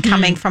estrogen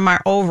coming from our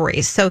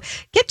ovaries. So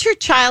get your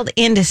child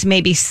in to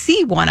maybe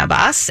see one of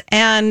us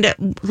and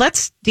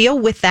let's deal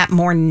with that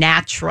more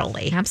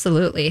naturally.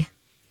 Absolutely.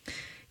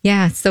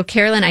 Yeah. So,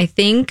 Carolyn, I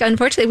think,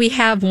 unfortunately, we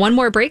have one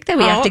more break that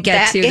we have to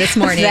get to this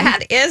morning.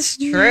 That is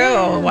true.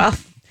 Yeah. Well,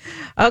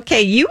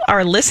 okay. You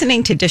are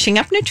listening to Dishing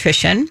Up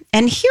Nutrition,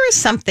 and here's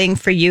something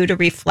for you to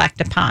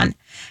reflect upon.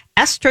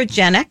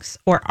 Estrogenics,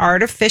 or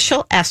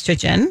artificial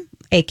estrogen,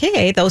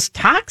 aka those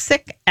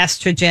toxic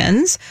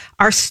estrogens,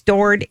 are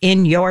stored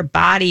in your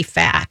body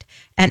fat,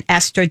 and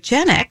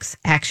estrogenics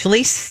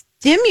actually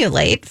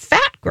stimulate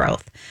fat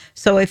growth.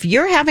 So if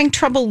you're having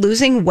trouble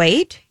losing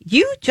weight,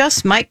 you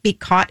just might be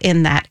caught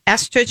in that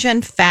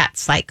estrogen fat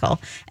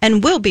cycle.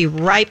 And we'll be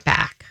right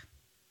back.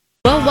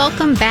 Well,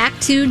 welcome back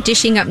to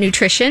Dishing Up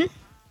Nutrition.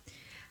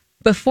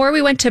 Before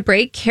we went to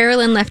break,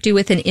 Carolyn left you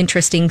with an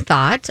interesting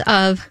thought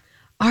of,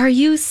 are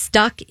you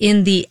stuck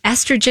in the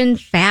estrogen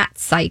fat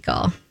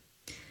cycle?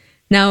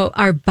 Now,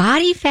 our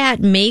body fat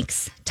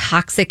makes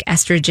toxic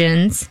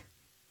estrogens,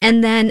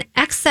 and then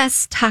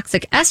excess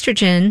toxic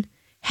estrogen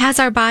has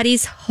our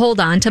bodies hold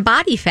on to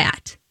body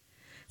fat.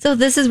 So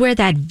this is where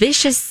that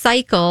vicious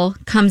cycle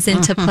comes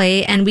into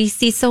play, and we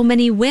see so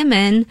many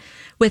women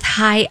with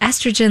high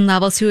estrogen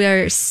levels who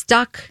are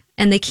stuck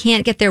and they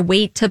can't get their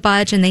weight to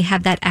budge and they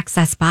have that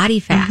excess body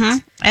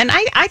fat. And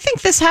I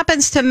think this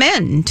happens to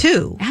men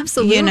too.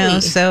 Absolutely. You know,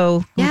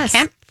 so Yes. we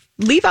can't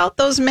leave out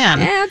those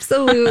men.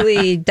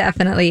 Absolutely,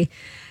 definitely.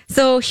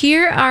 So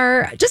here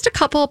are just a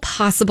couple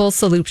possible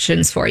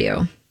solutions for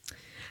you.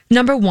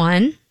 Number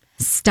one,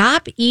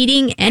 stop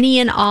eating any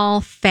and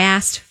all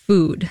fast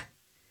food.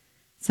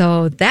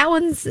 So that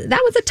was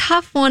a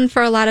tough one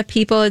for a lot of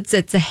people.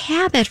 It's a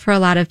habit for a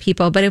lot of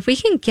people. But if we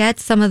can get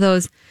some of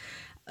those,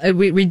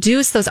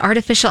 reduce those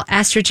artificial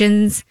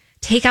estrogens,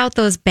 take out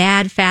those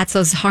bad fats,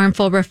 those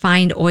harmful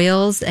refined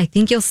oils, I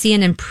think you'll see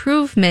an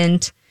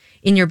improvement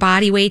in your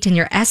body weight and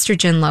your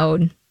estrogen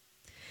load.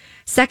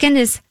 Second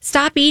is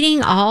stop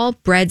eating all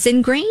breads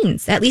and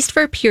grains, at least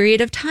for a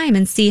period of time,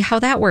 and see how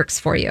that works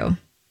for you.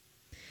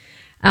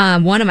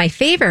 One of my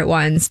favorite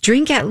ones,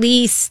 drink at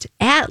least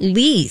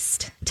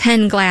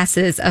 10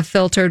 glasses of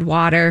filtered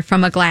water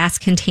from a glass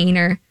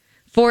container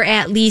for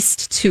at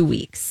least 2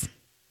 weeks.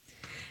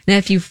 Now,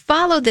 if you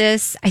follow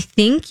this, I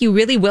think you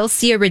really will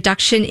see a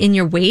reduction in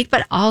your weight,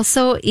 but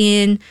also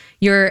in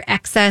your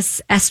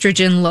excess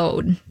estrogen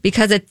load,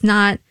 because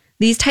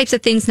these types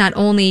of things not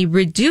only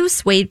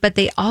reduce weight, but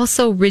they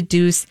also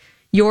reduce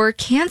your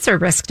cancer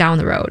risk down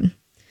the road.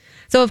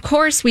 So, of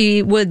course,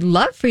 we would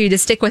love for you to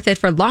stick with it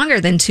for longer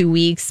than 2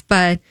 weeks,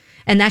 and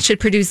that should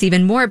produce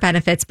even more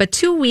benefits. But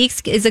 2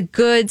 weeks is a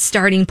good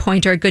starting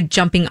point or a good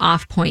jumping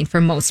off point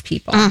for most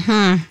people.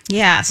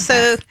 Yeah.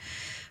 So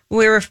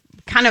we were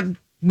kind of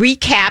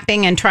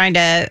recapping and trying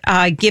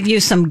to give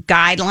you some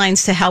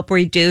guidelines to help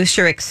reduce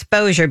your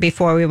exposure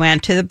before we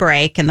went to the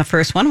break. And the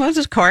first one was,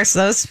 of course,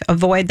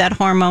 avoid that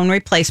hormone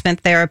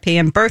replacement therapy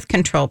and birth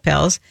control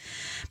pills.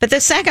 But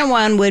the second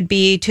one would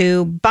be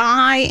to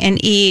buy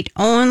and eat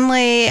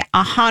only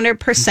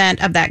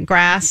 100% of that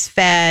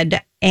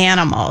grass-fed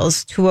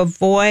animals to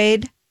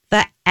avoid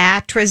the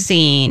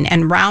atrazine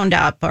and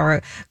Roundup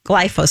or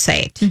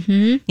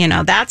glyphosate. You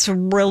know, that's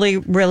really,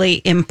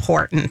 really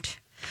important.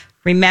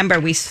 Remember,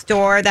 we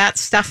store that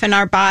stuff in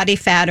our body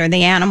fat, or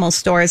the animal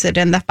stores it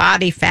in the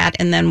body fat,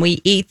 and then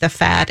we eat the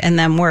fat, and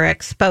then we're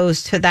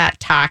exposed to that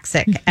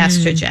toxic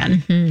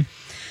estrogen.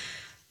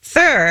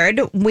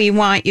 Third, we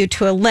want you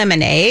to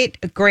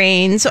eliminate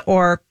grains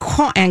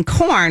and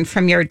corn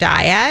from your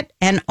diet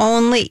and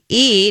only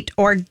eat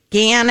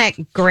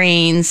organic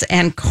grains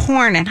and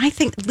corn. And I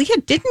think,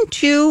 Leah,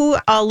 didn't you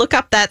look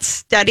up that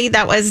study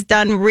that was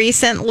done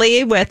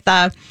recently with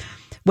the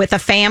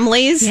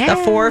families,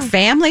 the 4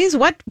 families?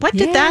 What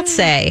did that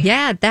say?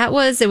 Yeah, it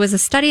was a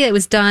study that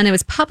was done. It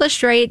was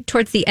published right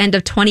towards the end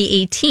of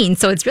 2018.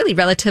 So it's really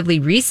relatively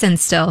recent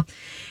still.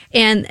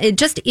 And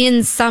just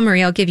in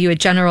summary, I'll give you a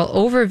general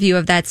overview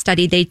of that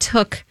study. The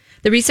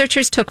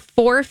researchers took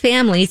 4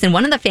 families, and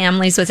one of the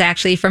families was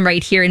actually from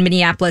right here in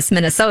Minneapolis,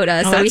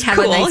 Minnesota. So we have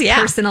a nice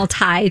personal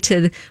tie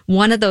to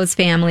one of those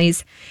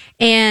families.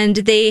 And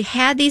they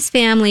had these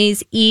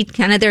families eat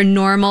kind of their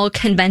normal,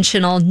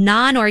 conventional,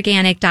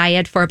 non-organic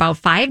diet for about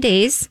 5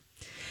 days.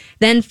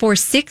 Then for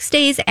 6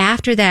 days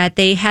after that,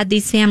 they had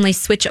these families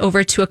switch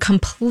over to a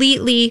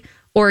completely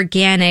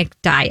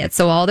organic diet.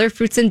 So all their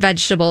fruits and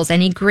vegetables,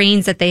 any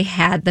grains that they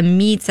had, the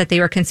meats that they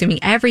were consuming,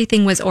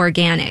 everything was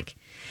organic.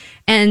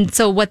 And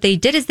so what they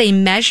did is they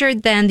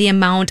measured then the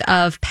amount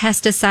of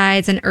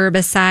pesticides and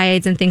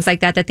herbicides and things like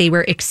that they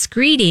were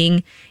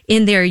excreting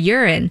in their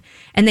urine.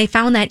 And they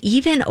found that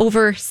even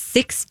over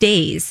 6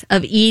 days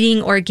of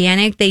eating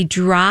organic, they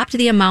dropped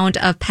the amount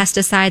of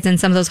pesticides and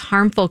some of those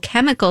harmful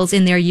chemicals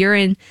in their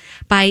urine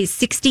by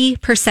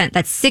 60%.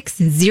 That's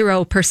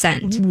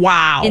 60%.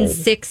 Wow. In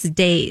 6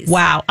 days.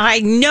 Wow. I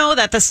know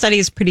that the study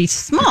is pretty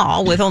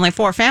small with only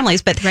 4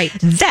 families, but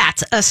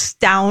that's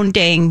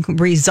astounding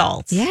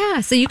results. Yeah.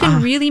 So you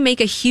can really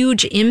make a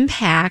huge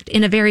impact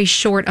in a very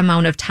short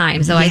amount of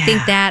time. So I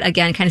think that,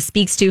 again, kind of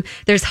speaks to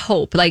there's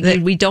hope. Like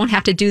we don't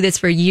have to do this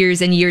for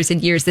years and years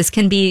and years. This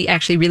can be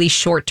actually really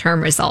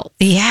short-term results.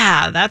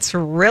 Yeah, that's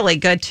really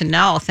good to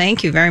know.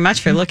 Thank you very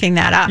much for looking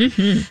that up.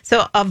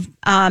 So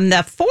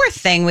the fourth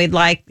thing we'd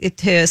like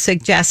to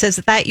suggest is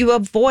that you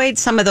avoid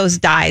some of those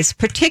dyes,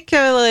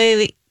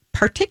 particularly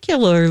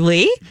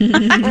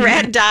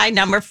red dye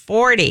number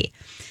 40.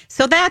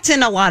 So that's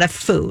in a lot of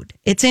food.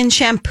 It's in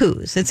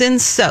shampoos. It's in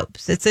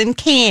soaps. It's in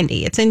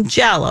candy. It's in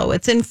Jell-O.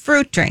 It's in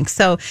fruit drinks.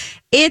 So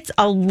it's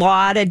a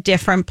lot of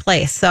different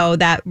places. So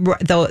that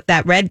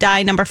red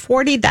dye number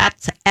 40,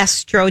 that's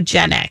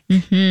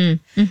estrogenic.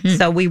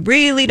 So we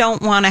really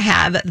don't want to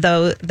have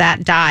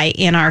that dye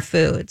in our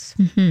foods.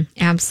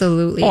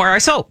 Absolutely. Or our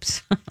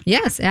soaps.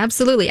 Yes,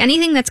 absolutely.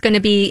 Anything that's going to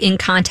be in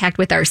contact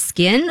with our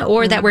skin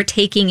or that we're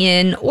taking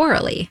in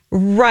orally.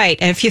 Right.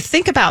 And if you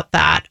think about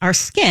that, our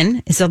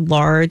skin is the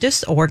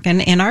largest organ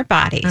in our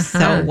body.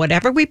 So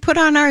whatever we put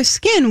on our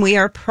skin, we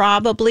are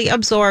probably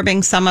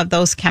absorbing some of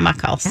those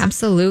chemicals.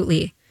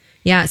 Absolutely.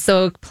 Yeah.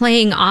 So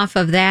playing off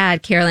of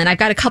that, Carolyn, I've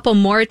got a couple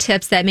more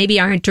tips that maybe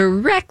aren't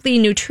directly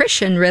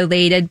nutrition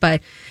related,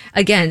 but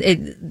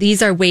again,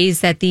 these are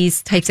ways that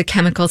these types of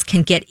chemicals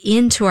can get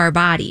into our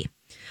body.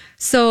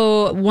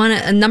 So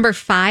number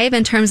 5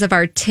 in terms of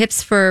our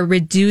tips for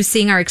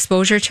reducing our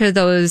exposure to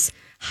those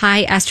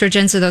high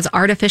estrogens or those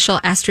artificial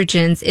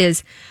estrogens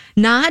is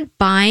not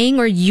buying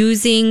or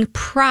using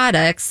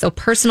products, so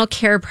personal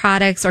care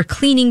products or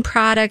cleaning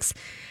products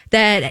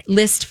that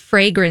list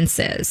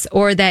fragrances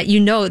or that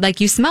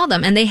like you smell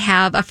them and they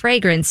have a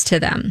fragrance to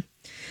them.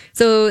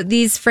 So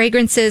these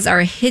fragrances are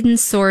a hidden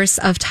source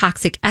of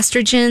toxic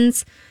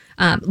estrogens.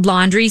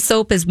 Laundry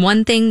soap is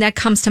one thing that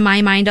comes to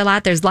my mind a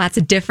lot. There's lots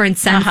of different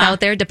scents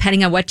out there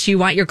depending on what you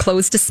want your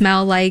clothes to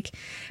smell like.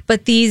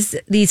 But these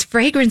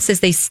fragrances,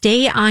 they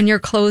stay on your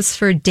clothes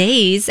for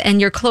days and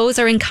your clothes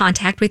are in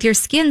contact with your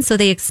skin. So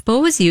they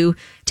expose you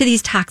to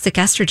these toxic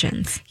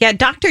estrogens. Yeah,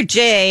 Dr.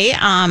 J,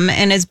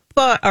 in his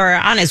book or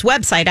on his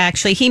website,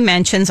 actually, he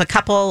mentions a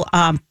couple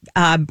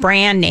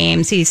brand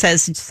names. He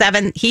says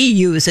he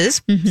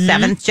uses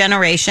seventh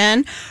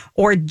generation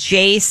or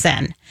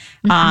Jason.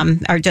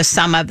 Are just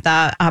some of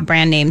the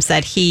brand names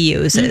that he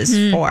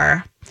uses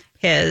for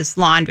his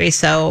laundry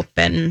soap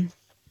and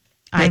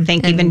I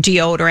think even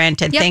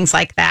deodorant and things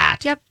like that.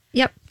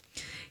 Yep.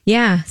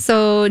 Yeah.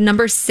 So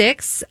number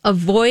 6,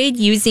 avoid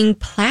using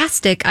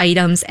plastic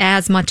items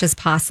as much as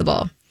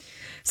possible.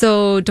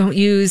 So don't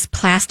use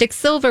plastic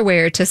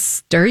silverware to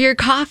stir your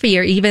coffee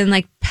or even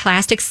like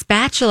plastic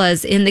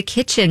spatulas in the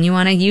kitchen. You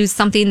want to use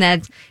something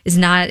that it's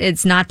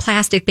not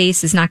plastic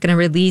based, is not going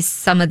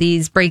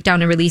to break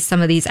down and release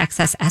some of these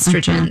excess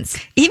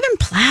estrogens. Even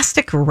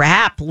plastic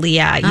wrap,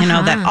 Leah,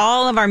 that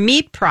all of our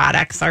meat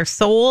products are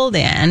sold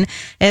in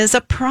is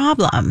a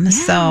problem. Yeah.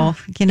 So,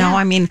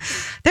 I mean,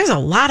 there's a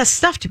lot of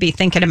stuff to be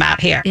thinking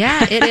about here.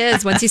 Yeah, it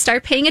is. Once you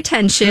start paying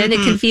attention,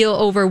 it can feel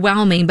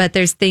overwhelming, but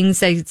there's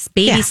things like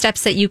baby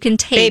steps that you can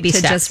take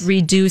just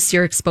reduce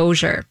your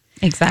exposure.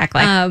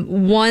 Exactly.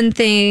 One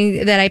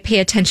thing that I have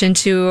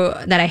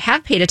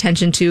paid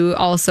attention to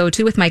also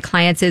too with my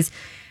clients is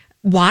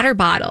water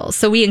bottles.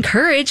 So we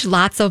encourage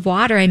lots of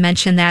water. I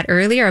mentioned that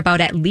earlier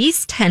about at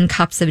least 10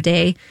 cups a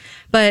day.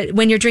 But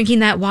when you're drinking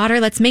that water,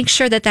 let's make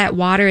sure that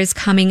water is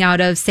coming out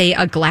of, say,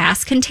 a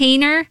glass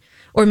container,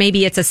 or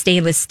maybe it's a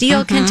stainless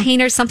steel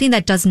container, something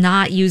that does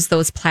not use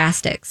those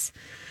plastics.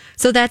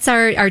 So that's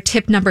our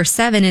tip number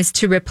 7 is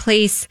to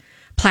replace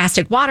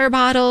plastic water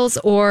bottles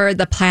or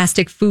the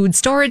plastic food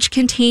storage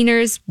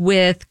containers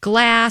with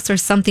glass or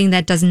something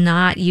that does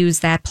not use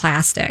that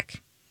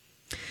plastic.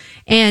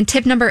 And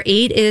tip number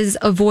 8 is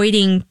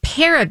avoiding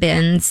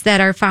parabens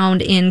that are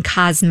found in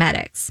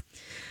cosmetics.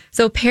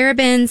 So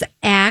parabens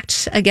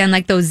act, again,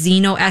 like those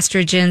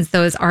xenoestrogens,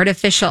 those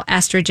artificial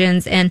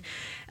estrogens. And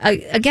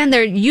again,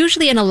 they're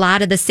usually in a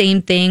lot of the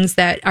same things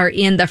that are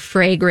in the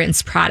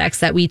fragrance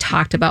products that we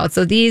talked about.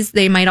 So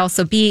they might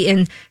also be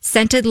in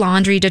scented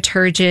laundry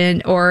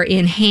detergent or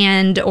in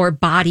hand or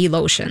body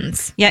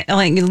lotions. Yeah,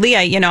 like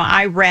Leah,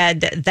 I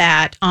read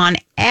that on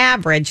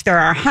average, there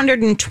are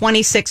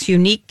 126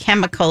 unique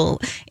chemical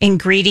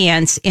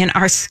ingredients in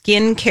our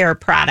skincare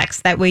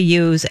products that we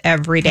use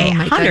every day.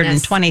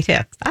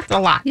 126. That's a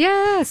lot.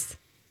 Yes.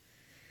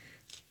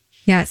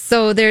 Yeah,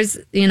 so there's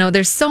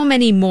so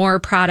many more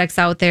products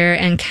out there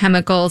and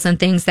chemicals and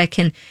things that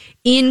can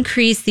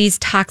increase these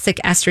toxic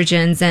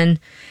estrogens. And,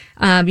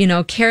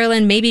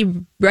 Carolyn, maybe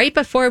right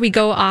before we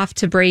go off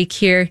to break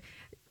here,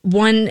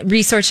 one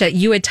research that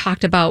you had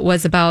talked about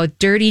was about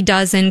Dirty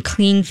Dozen,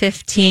 Clean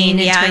 15.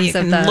 Yeah, you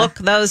can look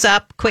those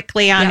up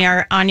quickly on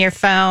your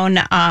phone.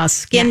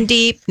 Skin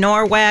Deep,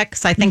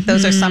 Norwex. I think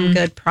those are some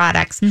good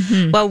products.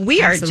 Well,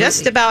 we are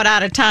just about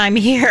out of time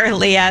here,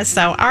 Leah.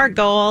 So our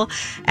goal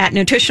at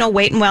Nutritional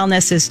Weight and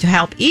Wellness is to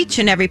help each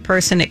and every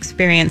person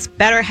experience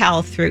better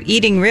health through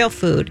eating real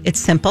food. It's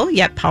simple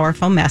yet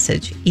powerful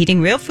message. Eating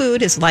real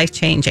food is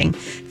life-changing.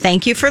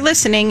 Thank you for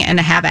listening and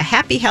have a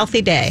happy,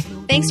 healthy day.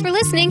 Thanks for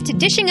listening to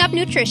Dishing Up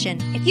Nutrition.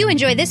 If you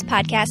enjoy this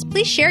podcast,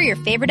 please share your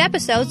favorite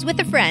episodes with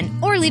a friend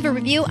or leave a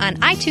review on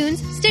iTunes,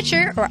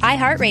 Stitcher, or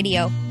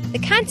iHeartRadio. The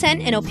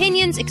content and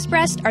opinions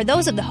expressed are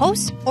those of the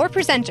hosts or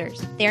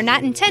presenters. They are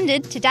not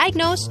intended to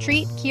diagnose,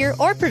 treat, cure,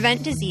 or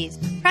prevent disease.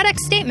 Product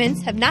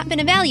statements have not been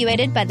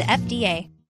evaluated by the FDA.